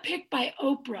it got picked by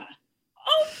Oprah.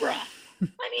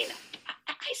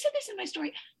 I said this in my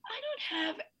story. I don't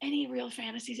have any real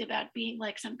fantasies about being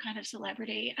like some kind of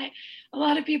celebrity. A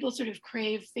lot of people sort of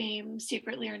crave fame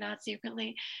secretly or not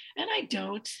secretly, and I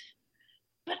don't.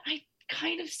 But I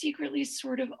kind of secretly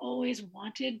sort of always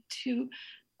wanted to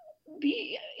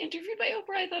be interviewed by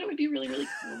Oprah. I thought it would be really, really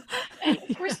cool. And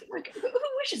of course, who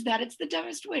wishes that? It's the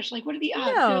dumbest wish. What are the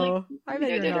odds? No, I bet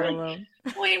you're not alone.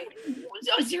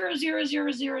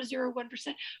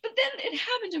 0.0000001%. But then it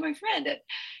happened to my friend, and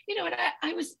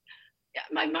I was.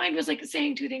 My mind was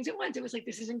saying two things at once. It was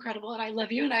this is incredible, and I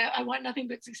love you, and I want nothing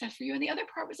but success for you. And the other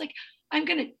part was I'm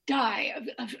going to die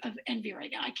of envy right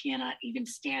now. I cannot even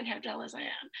stand how jealous I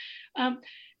am.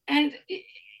 And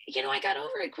I got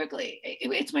over it quickly.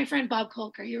 It's my friend Bob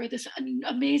Kolker. He wrote this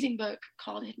amazing book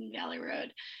called Hidden Valley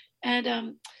Road.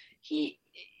 And he,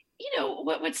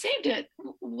 what saved it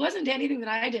wasn't anything that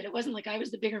I did. It wasn't like I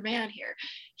was the bigger man here.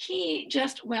 He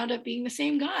just wound up being the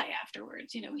same guy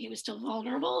afterwards. He was still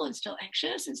vulnerable and still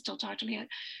anxious and still talked to me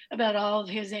about all of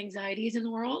his anxieties in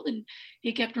the world. And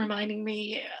he kept reminding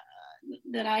me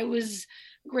that I was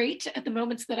great at the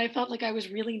moments that I felt like I was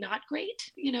really not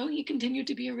great. He continued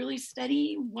to be a really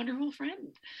steady, wonderful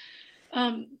friend.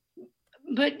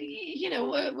 But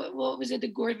what was it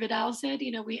that Gore Vidal said?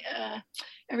 We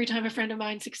every time a friend of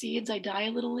mine succeeds, I die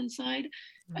a little inside.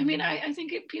 Mm-hmm. I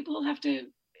think people have to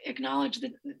acknowledge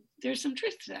that there's some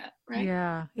truth to that, right?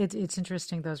 Yeah, it's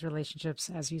interesting, those relationships,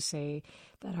 as you say,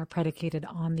 that are predicated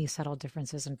on these subtle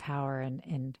differences in power,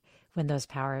 and when those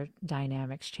power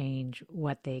dynamics change,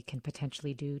 what they can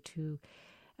potentially do to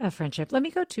a friendship. Let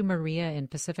me go to Maria in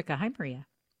Pacifica. Hi, Maria.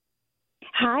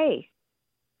 Hi.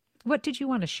 What did you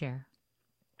want to share?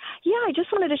 Yeah, I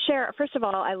just wanted to share. First of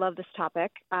all, I love this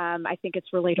topic. I think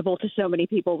it's relatable to so many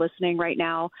people listening right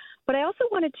now. But I also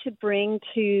wanted to bring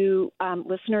to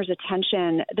listeners'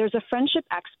 attention, there's a friendship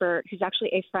expert who's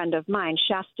actually a friend of mine,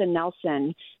 Shasta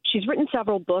Nelson. She's written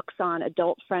several books on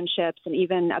adult friendships and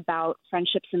even about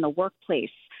friendships in the workplace,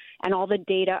 and all the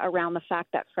data around the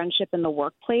fact that friendship in the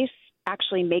workplace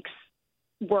actually makes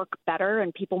work better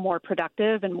and people more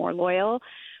productive and more loyal.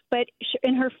 But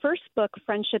in her first book,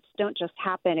 Friendships Don't Just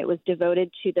Happen, it was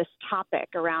devoted to this topic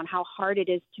around how hard it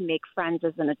is to make friends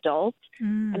as an adult,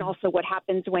 and also what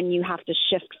happens when you have to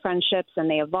shift friendships and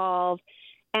they evolve.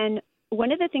 And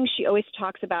one of the things she always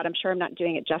talks about, I'm sure I'm not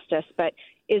doing it justice, but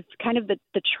is kind of the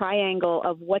triangle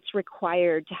of what's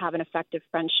required to have an effective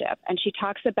friendship. And she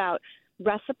talks about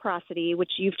reciprocity,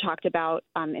 which you've talked about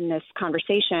in this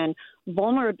conversation,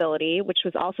 vulnerability, which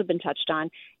has also been touched on,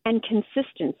 and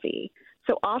consistency.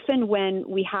 So often when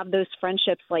we have those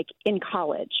friendships like in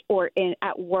college or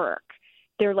at work,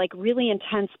 they're really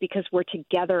intense because we're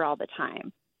together all the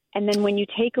time. And then when you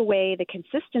take away the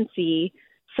consistency,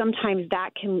 sometimes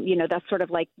that can, that's sort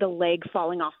of like the leg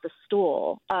falling off the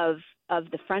stool of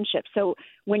the friendship. So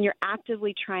when you're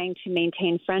actively trying to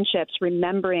maintain friendships,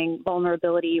 remembering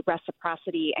vulnerability,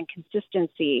 reciprocity, and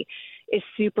consistency is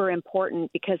super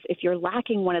important, because if you're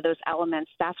lacking one of those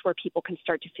elements, that's where people can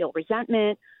start to feel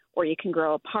resentment, or you can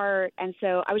grow apart. And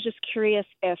so I was just curious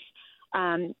if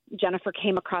Jennifer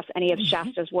came across any of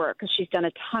Shasta's work, because she's done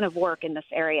a ton of work in this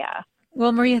area.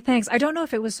 Well, Maria, thanks. I don't know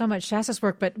if it was so much Shasta's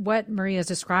work, but what Maria is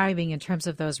describing in terms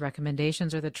of those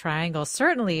recommendations or the triangle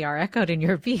certainly are echoed in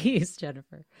your piece,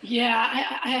 Jennifer.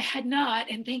 Yeah, I had not,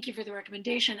 and thank you for the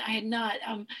recommendation. I had not,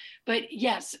 but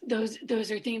yes, those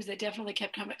are themes that definitely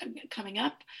kept coming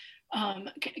up.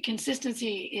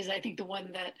 Consistency is, I think, the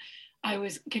one that I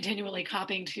was continually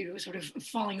copying to, sort of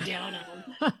falling down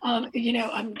on.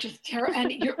 I'm just terrible.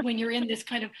 And when you're in this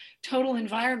kind of total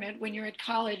environment, when you're at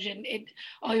college, and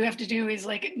all you have to do is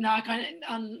like knock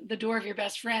on the door of your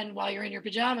best friend while you're in your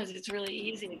pajamas. It's really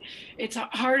easy. It's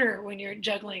harder when you're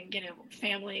juggling,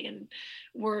 family and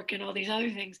work and all these other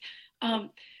things.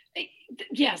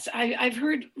 Yes, I've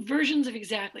heard versions of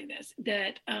exactly this,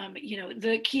 that,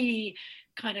 the key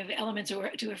kind of elements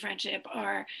to a friendship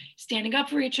are standing up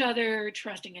for each other,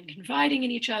 trusting and confiding in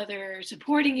each other,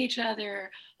 supporting each other,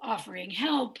 offering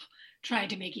help, trying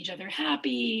to make each other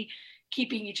happy,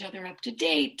 keeping each other up to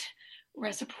date,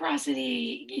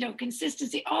 reciprocity,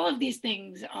 consistency. All of these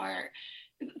things are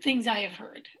things I have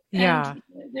heard. Yeah. And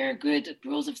they're good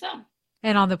rules of thumb.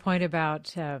 And on the point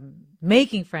about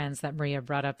making friends that Maria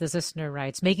brought up, this listener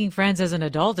writes, making friends as an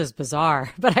adult is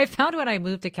bizarre, but I found when I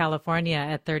moved to California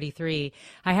at 33,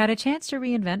 I had a chance to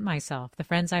reinvent myself. The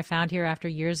friends I found here after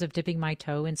years of dipping my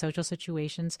toe in social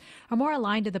situations are more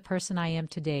aligned to the person I am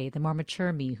today, the more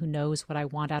mature me who knows what I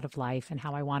want out of life and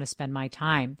how I want to spend my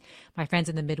time. My friends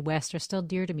in the Midwest are still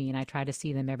dear to me, and I try to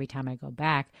see them every time I go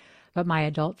back, but my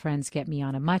adult friends get me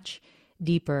on a much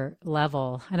deeper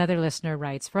level. Another listener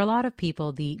writes, for a lot of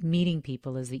people, the meeting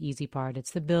people is the easy part.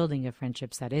 It's the building of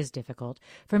friendships that is difficult.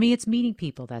 For me, it's meeting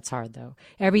people that's hard, though.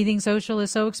 Everything social is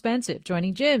so expensive.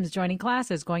 Joining gyms, joining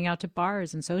classes, going out to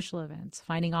bars and social events,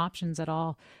 finding options at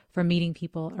all for meeting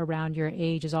people around your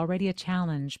age is already a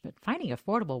challenge, but finding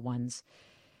affordable ones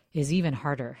is even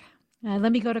harder.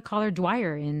 Let me go to caller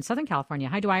Dwyer in Southern California.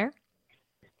 Hi, Dwyer.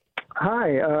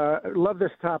 Hi, love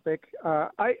this topic.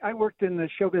 I worked in the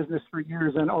show business for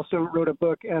years and also wrote a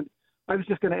book. And I was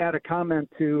just going to add a comment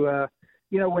to,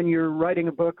 when you're writing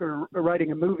a book or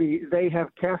writing a movie, they have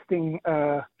casting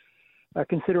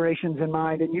considerations in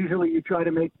mind. And usually you try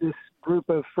to make this group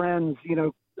of friends,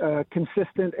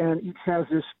 consistent, and each has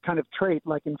this kind of trait,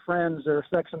 like in Friends or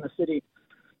Sex and the City,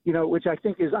 which I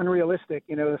think is unrealistic.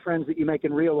 The friends that you make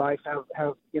in real life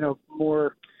have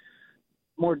more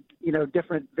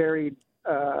different, varied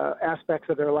aspects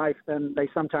of their life than they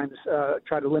sometimes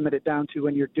try to limit it down to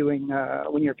when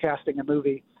you're casting a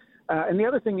movie. And the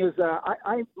other thing is,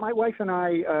 my wife and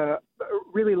I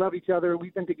really love each other.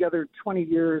 We've been together 20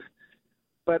 years,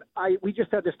 but we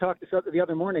just had this talk the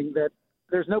other morning that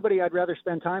there's nobody I'd rather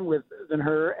spend time with than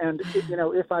her. And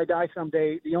if I die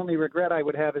someday, the only regret I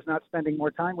would have is not spending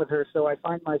more time with her. So I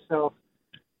find myself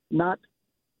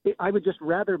I would just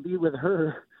rather be with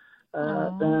her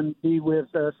than be with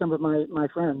some of my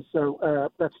friends. So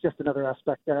that's just another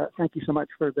aspect. Thank you so much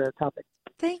for the topic.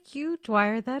 Thank you,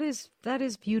 Dwyer. That is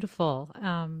beautiful.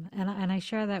 And I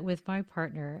share that with my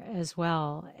partner as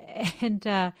well.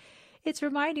 And it's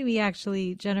reminding me,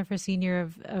 actually, Jennifer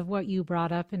Senior, of what you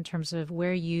brought up in terms of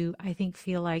where you, I think,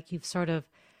 feel like you've sort of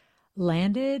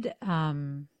landed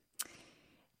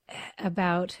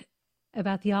about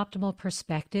the optimal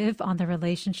perspective on the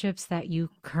relationships that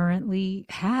you currently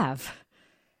have.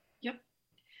 Yep.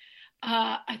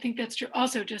 I think that's true.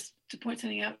 Also, just to point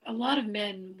something out, a lot of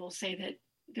men will say that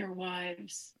their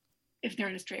wives, if they're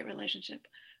in a straight relationship,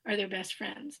 are their best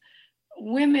friends.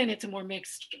 Women, it's a more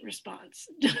mixed response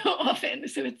often.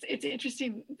 So it's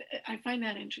interesting. I find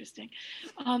that interesting.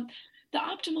 The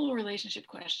optimal relationship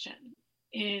question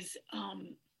is,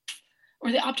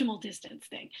 or the optimal distance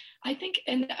thing. I think,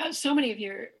 and so many of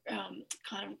your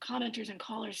kind of commenters and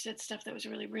callers said stuff that was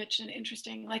really rich and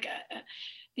interesting, like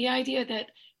the idea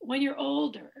that when you're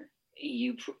older,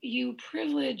 you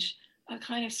privilege a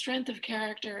kind of strength of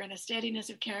character and a steadiness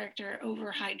of character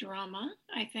over high drama,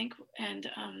 I think, and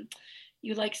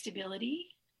you like stability,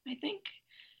 I think.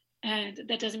 And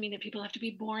that doesn't mean that people have to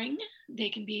be boring. They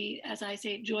can be, as I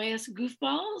say, joyous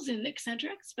goofballs and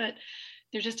eccentrics, but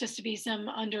there just has to be some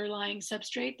underlying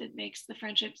substrate that makes the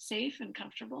friendship safe and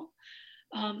comfortable.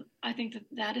 I think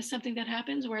that is something that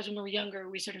happens, whereas when we're younger,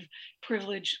 we sort of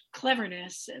privilege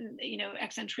cleverness and,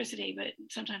 eccentricity, but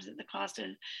sometimes at the cost of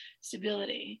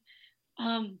stability.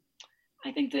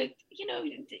 I think that,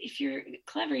 if you're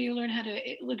clever, you learn how to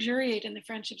luxuriate in the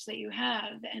friendships that you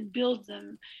have and build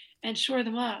them and shore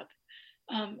them up.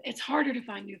 It's harder to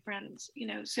find new friends,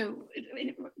 so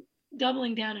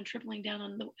doubling down and tripling down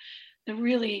on the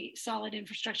really solid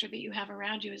infrastructure that you have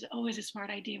around you is always a smart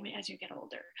idea as you get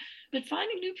older. But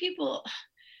finding new people,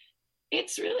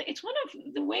 it's one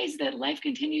of the ways that life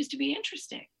continues to be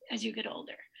interesting as you get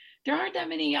older. There aren't that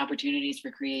many opportunities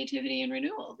for creativity and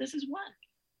renewal. This is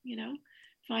one,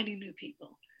 finding new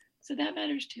people. So that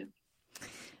matters too.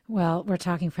 Well, we're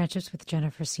talking friendships with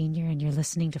Jennifer Senior, and you're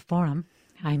listening to Forum.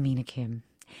 I'm Mina Kim.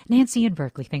 Nancy in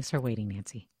Berkeley. Thanks for waiting,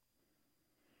 Nancy.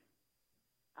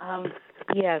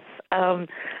 Yes.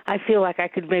 I feel like I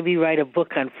could maybe write a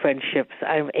book on friendships.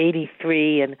 I'm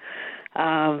 83, and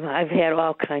I've had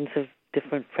all kinds of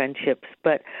different friendships.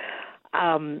 But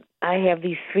I have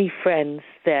these 3 friends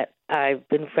that I've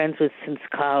been friends with since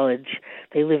college.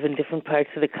 They live in different parts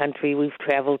of the country. We've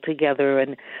traveled together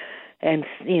and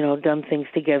done things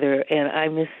together, and I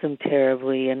miss them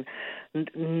terribly. And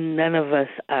none of us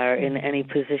are in any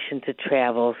position to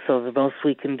travel, so the most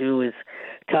we can do is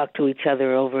talk to each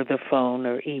other over the phone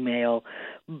or email.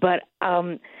 But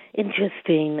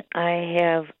interesting, I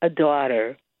have a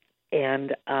daughter,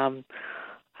 and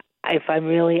if I'm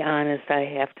really honest, I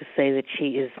have to say that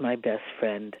she is my best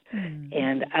friend. Mm-hmm.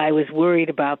 And I was worried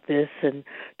about this and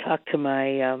talked to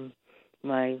my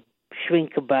my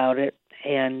shrink about it.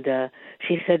 And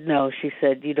she said no. She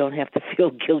said you don't have to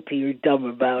feel guilty or dumb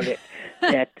about it.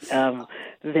 that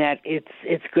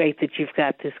it's great that you've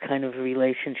got this kind of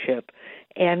relationship.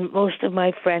 And most of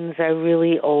my friends are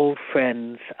really old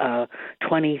friends,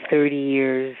 20, 30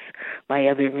 years.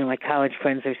 My college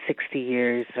friends are 60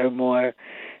 years or more.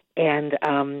 And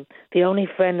the only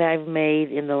friend I've made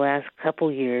in the last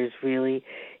couple years, really,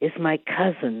 is my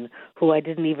cousin, who I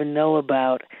didn't even know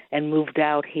about and moved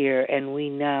out here. And we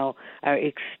now are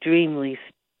extremely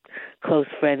close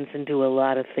friends and do a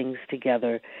lot of things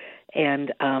together.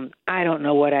 And I don't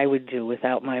know what I would do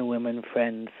without my women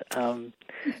friends.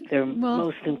 They're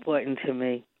most important to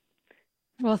me.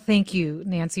 Well, thank you,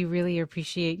 Nancy. Really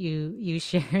appreciate you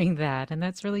sharing that. And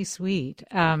that's really sweet.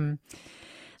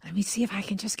 Let me see if I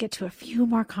can just get to a few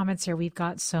more comments here. We've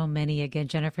got so many. Again,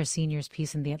 Jennifer Senior's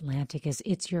piece in The Atlantic is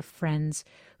 "It's Your Friends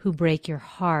Who Break Your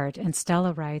Heart." And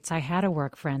Stella writes, "I had a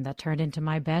work friend that turned into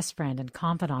my best friend and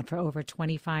confidant for over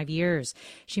 25 years.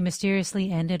 She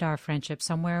mysteriously ended our friendship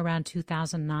somewhere around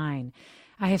 2009.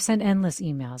 I have sent endless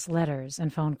emails, letters,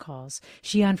 and phone calls.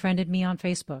 She unfriended me on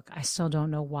Facebook. I still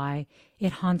don't know why.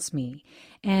 It haunts me.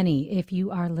 Annie, if you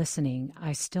are listening,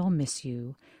 I still miss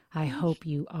you. I hope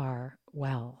you are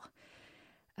well."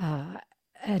 And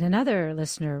another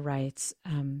listener writes,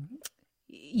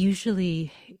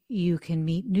 "Usually you can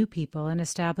meet new people and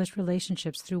establish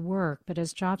relationships through work, but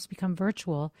as jobs become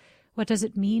virtual, what does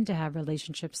it mean to have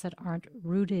relationships that aren't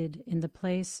rooted in the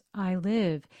place I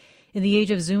live? In the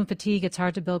age of Zoom fatigue, it's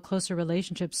hard to build closer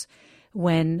relationships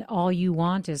when all you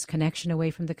want is connection away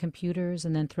from the computers,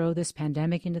 and then throw this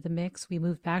pandemic into the mix. We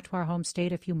moved back to our home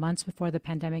state a few months before the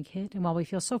pandemic hit, and while we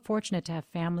feel so fortunate to have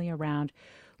family around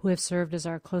who have served as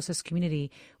our closest community,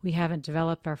 we haven't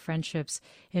developed our friendships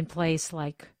in place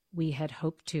like we had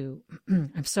hoped to."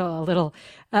 I'm still a little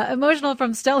emotional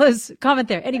from Stella's comment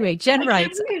there. Anyway, Jen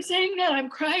writes. I can't believe saying that. I'm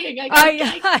crying.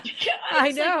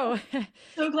 I know.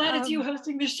 So glad it's you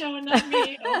hosting the show and not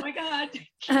me. Oh my God.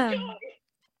 Keep going.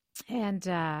 And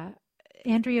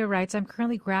Andrea writes, "I'm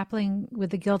currently grappling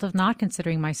with the guilt of not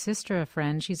considering my sister a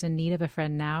friend. She's in need of a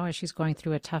friend now as she's going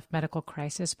through a tough medical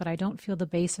crisis, but I don't feel the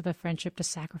base of a friendship to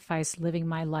sacrifice living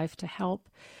my life to help.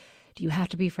 Do you have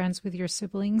to be friends with your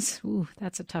siblings?" Ooh,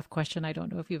 that's a tough question. I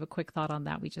don't know if you have a quick thought on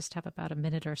that. We just have about a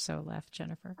minute or so left,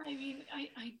 Jennifer. I mean,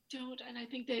 I don't. And I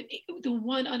think that the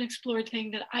one unexplored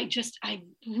thing that I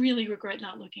really regret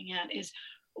not looking at is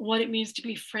what it means to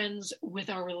be friends with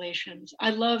our relations. I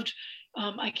loved,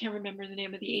 I can't remember the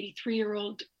name of the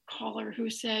 83-year-old caller who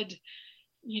said,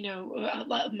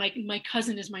 my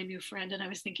cousin is my new friend. And I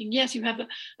was thinking, yes, you have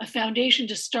a foundation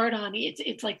to start on.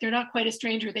 It's like they're not quite a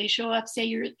stranger. They show up,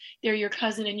 say they're your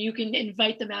cousin, and you can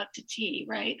invite them out to tea,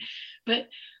 right? But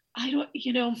I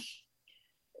don't,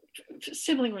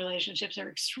 sibling relationships are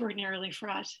extraordinarily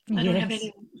fraught. I don't have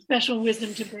any special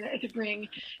wisdom to bring.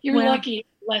 You're lucky,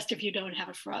 blessed, if you don't have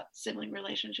a fraught sibling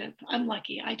relationship. I'm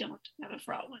lucky. I don't have a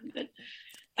fraught one, but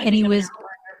any wisdom?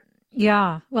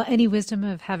 Yeah. Well, any wisdom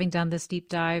of having done this deep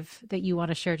dive that you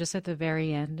want to share just at the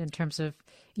very end in terms of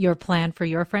your plan for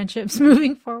your friendships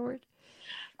moving forward?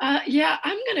 Yeah,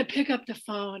 I'm going to pick up the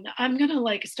phone. I'm going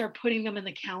to start putting them in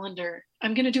the calendar.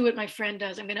 I'm going to do what my friend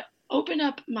does. I'm going to open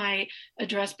up my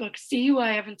address book, see who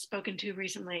I haven't spoken to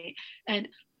recently, and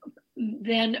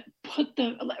then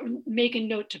make a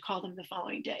note to call them the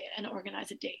following day and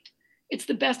organize a date. It's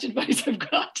the best advice I've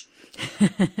got.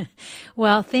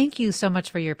 Well, thank you so much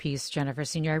for your piece, Jennifer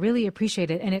Senior. I really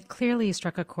appreciate it. And it clearly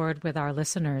struck a chord with our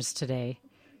listeners today.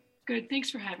 Good. Thanks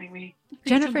for having me.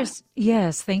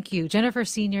 Yes, thank you. Jennifer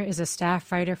Senior is a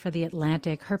staff writer for The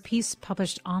Atlantic. Her piece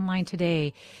published online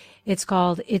today. It's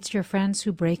called "It's Your Friends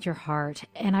Who Break Your Heart."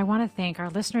 And I want to thank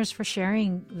our listeners for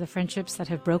sharing the friendships that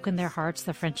have broken their hearts,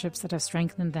 the friendships that have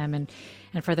strengthened them, and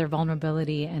for their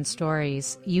vulnerability and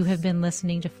stories. You have been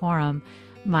listening to Forum.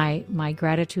 My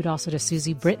gratitude also to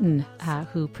Susie Britton,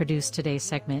 who produced today's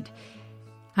segment.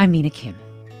 I'm Mina Kim.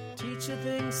 Teacher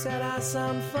thinks that I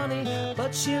sound funny,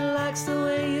 but she likes the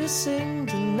way you sing.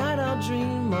 Tonight I'll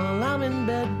dream while I'm in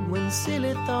bed, when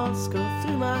silly thoughts go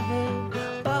through my head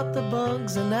about the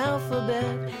bugs and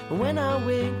alphabet. And when I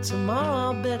wake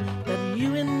tomorrow, I'll bet that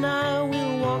you and I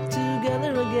will walk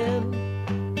together again.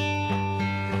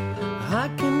 I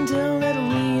can tell that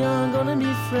we are gonna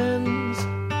be friends.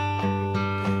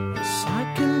 Yes,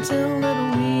 I can tell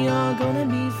that we are gonna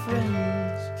be friends.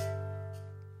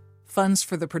 Funds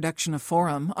for the production of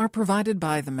Forum are provided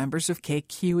by the members of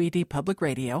KQED Public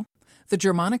Radio, the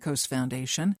Germanicos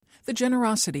Foundation, the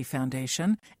Generosity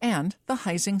Foundation, and the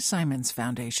Heising-Simons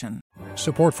Foundation.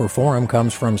 Support for Forum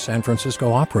comes from San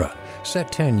Francisco Opera.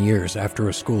 Set 10 years after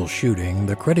a school shooting,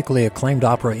 the critically acclaimed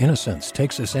opera Innocence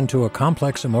takes us into a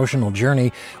complex emotional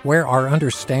journey where our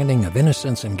understanding of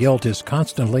innocence and guilt is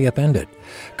constantly upended.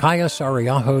 Kaya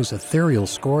Sariaho's ethereal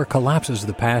score collapses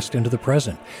the past into the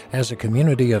present as a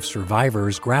community of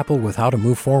survivors grapple with how to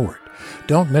move forward.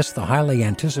 Don't miss the highly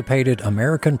anticipated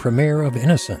American premiere of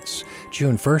Innocence,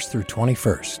 June 1st through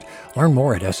 21st. Learn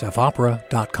more at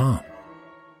sfopera.com.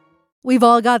 We've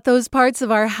all got those parts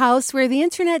of our house where the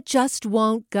internet just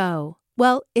won't go.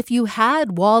 Well, if you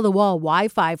had wall-to-wall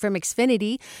Wi-Fi from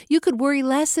Xfinity, you could worry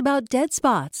less about dead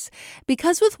spots.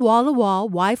 Because with wall-to-wall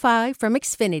Wi-Fi from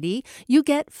Xfinity, you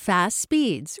get fast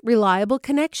speeds, reliable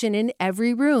connection in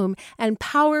every room, and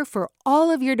power for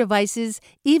all of your devices,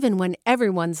 even when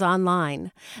everyone's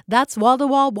online. That's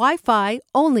wall-to-wall Wi-Fi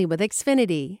only with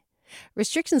Xfinity.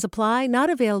 Restrictions apply, not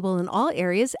available in all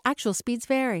areas. Actual speeds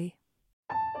vary.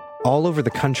 All over the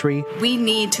country, we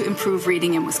need to improve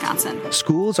reading in Wisconsin.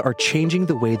 Schools are changing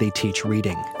the way they teach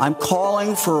reading. I'm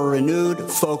calling for a renewed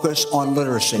focus on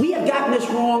literacy. We have gotten this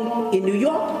wrong in New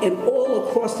York and all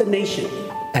across the nation.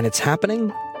 And it's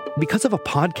happening because of a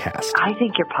podcast. I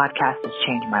think your podcast has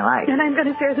changed my life. And I'm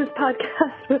going to share this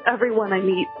podcast with everyone I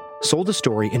meet. Sold a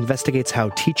Story investigates how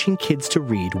teaching kids to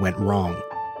read went wrong.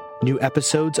 New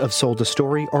episodes of Sold a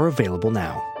Story are available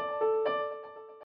now.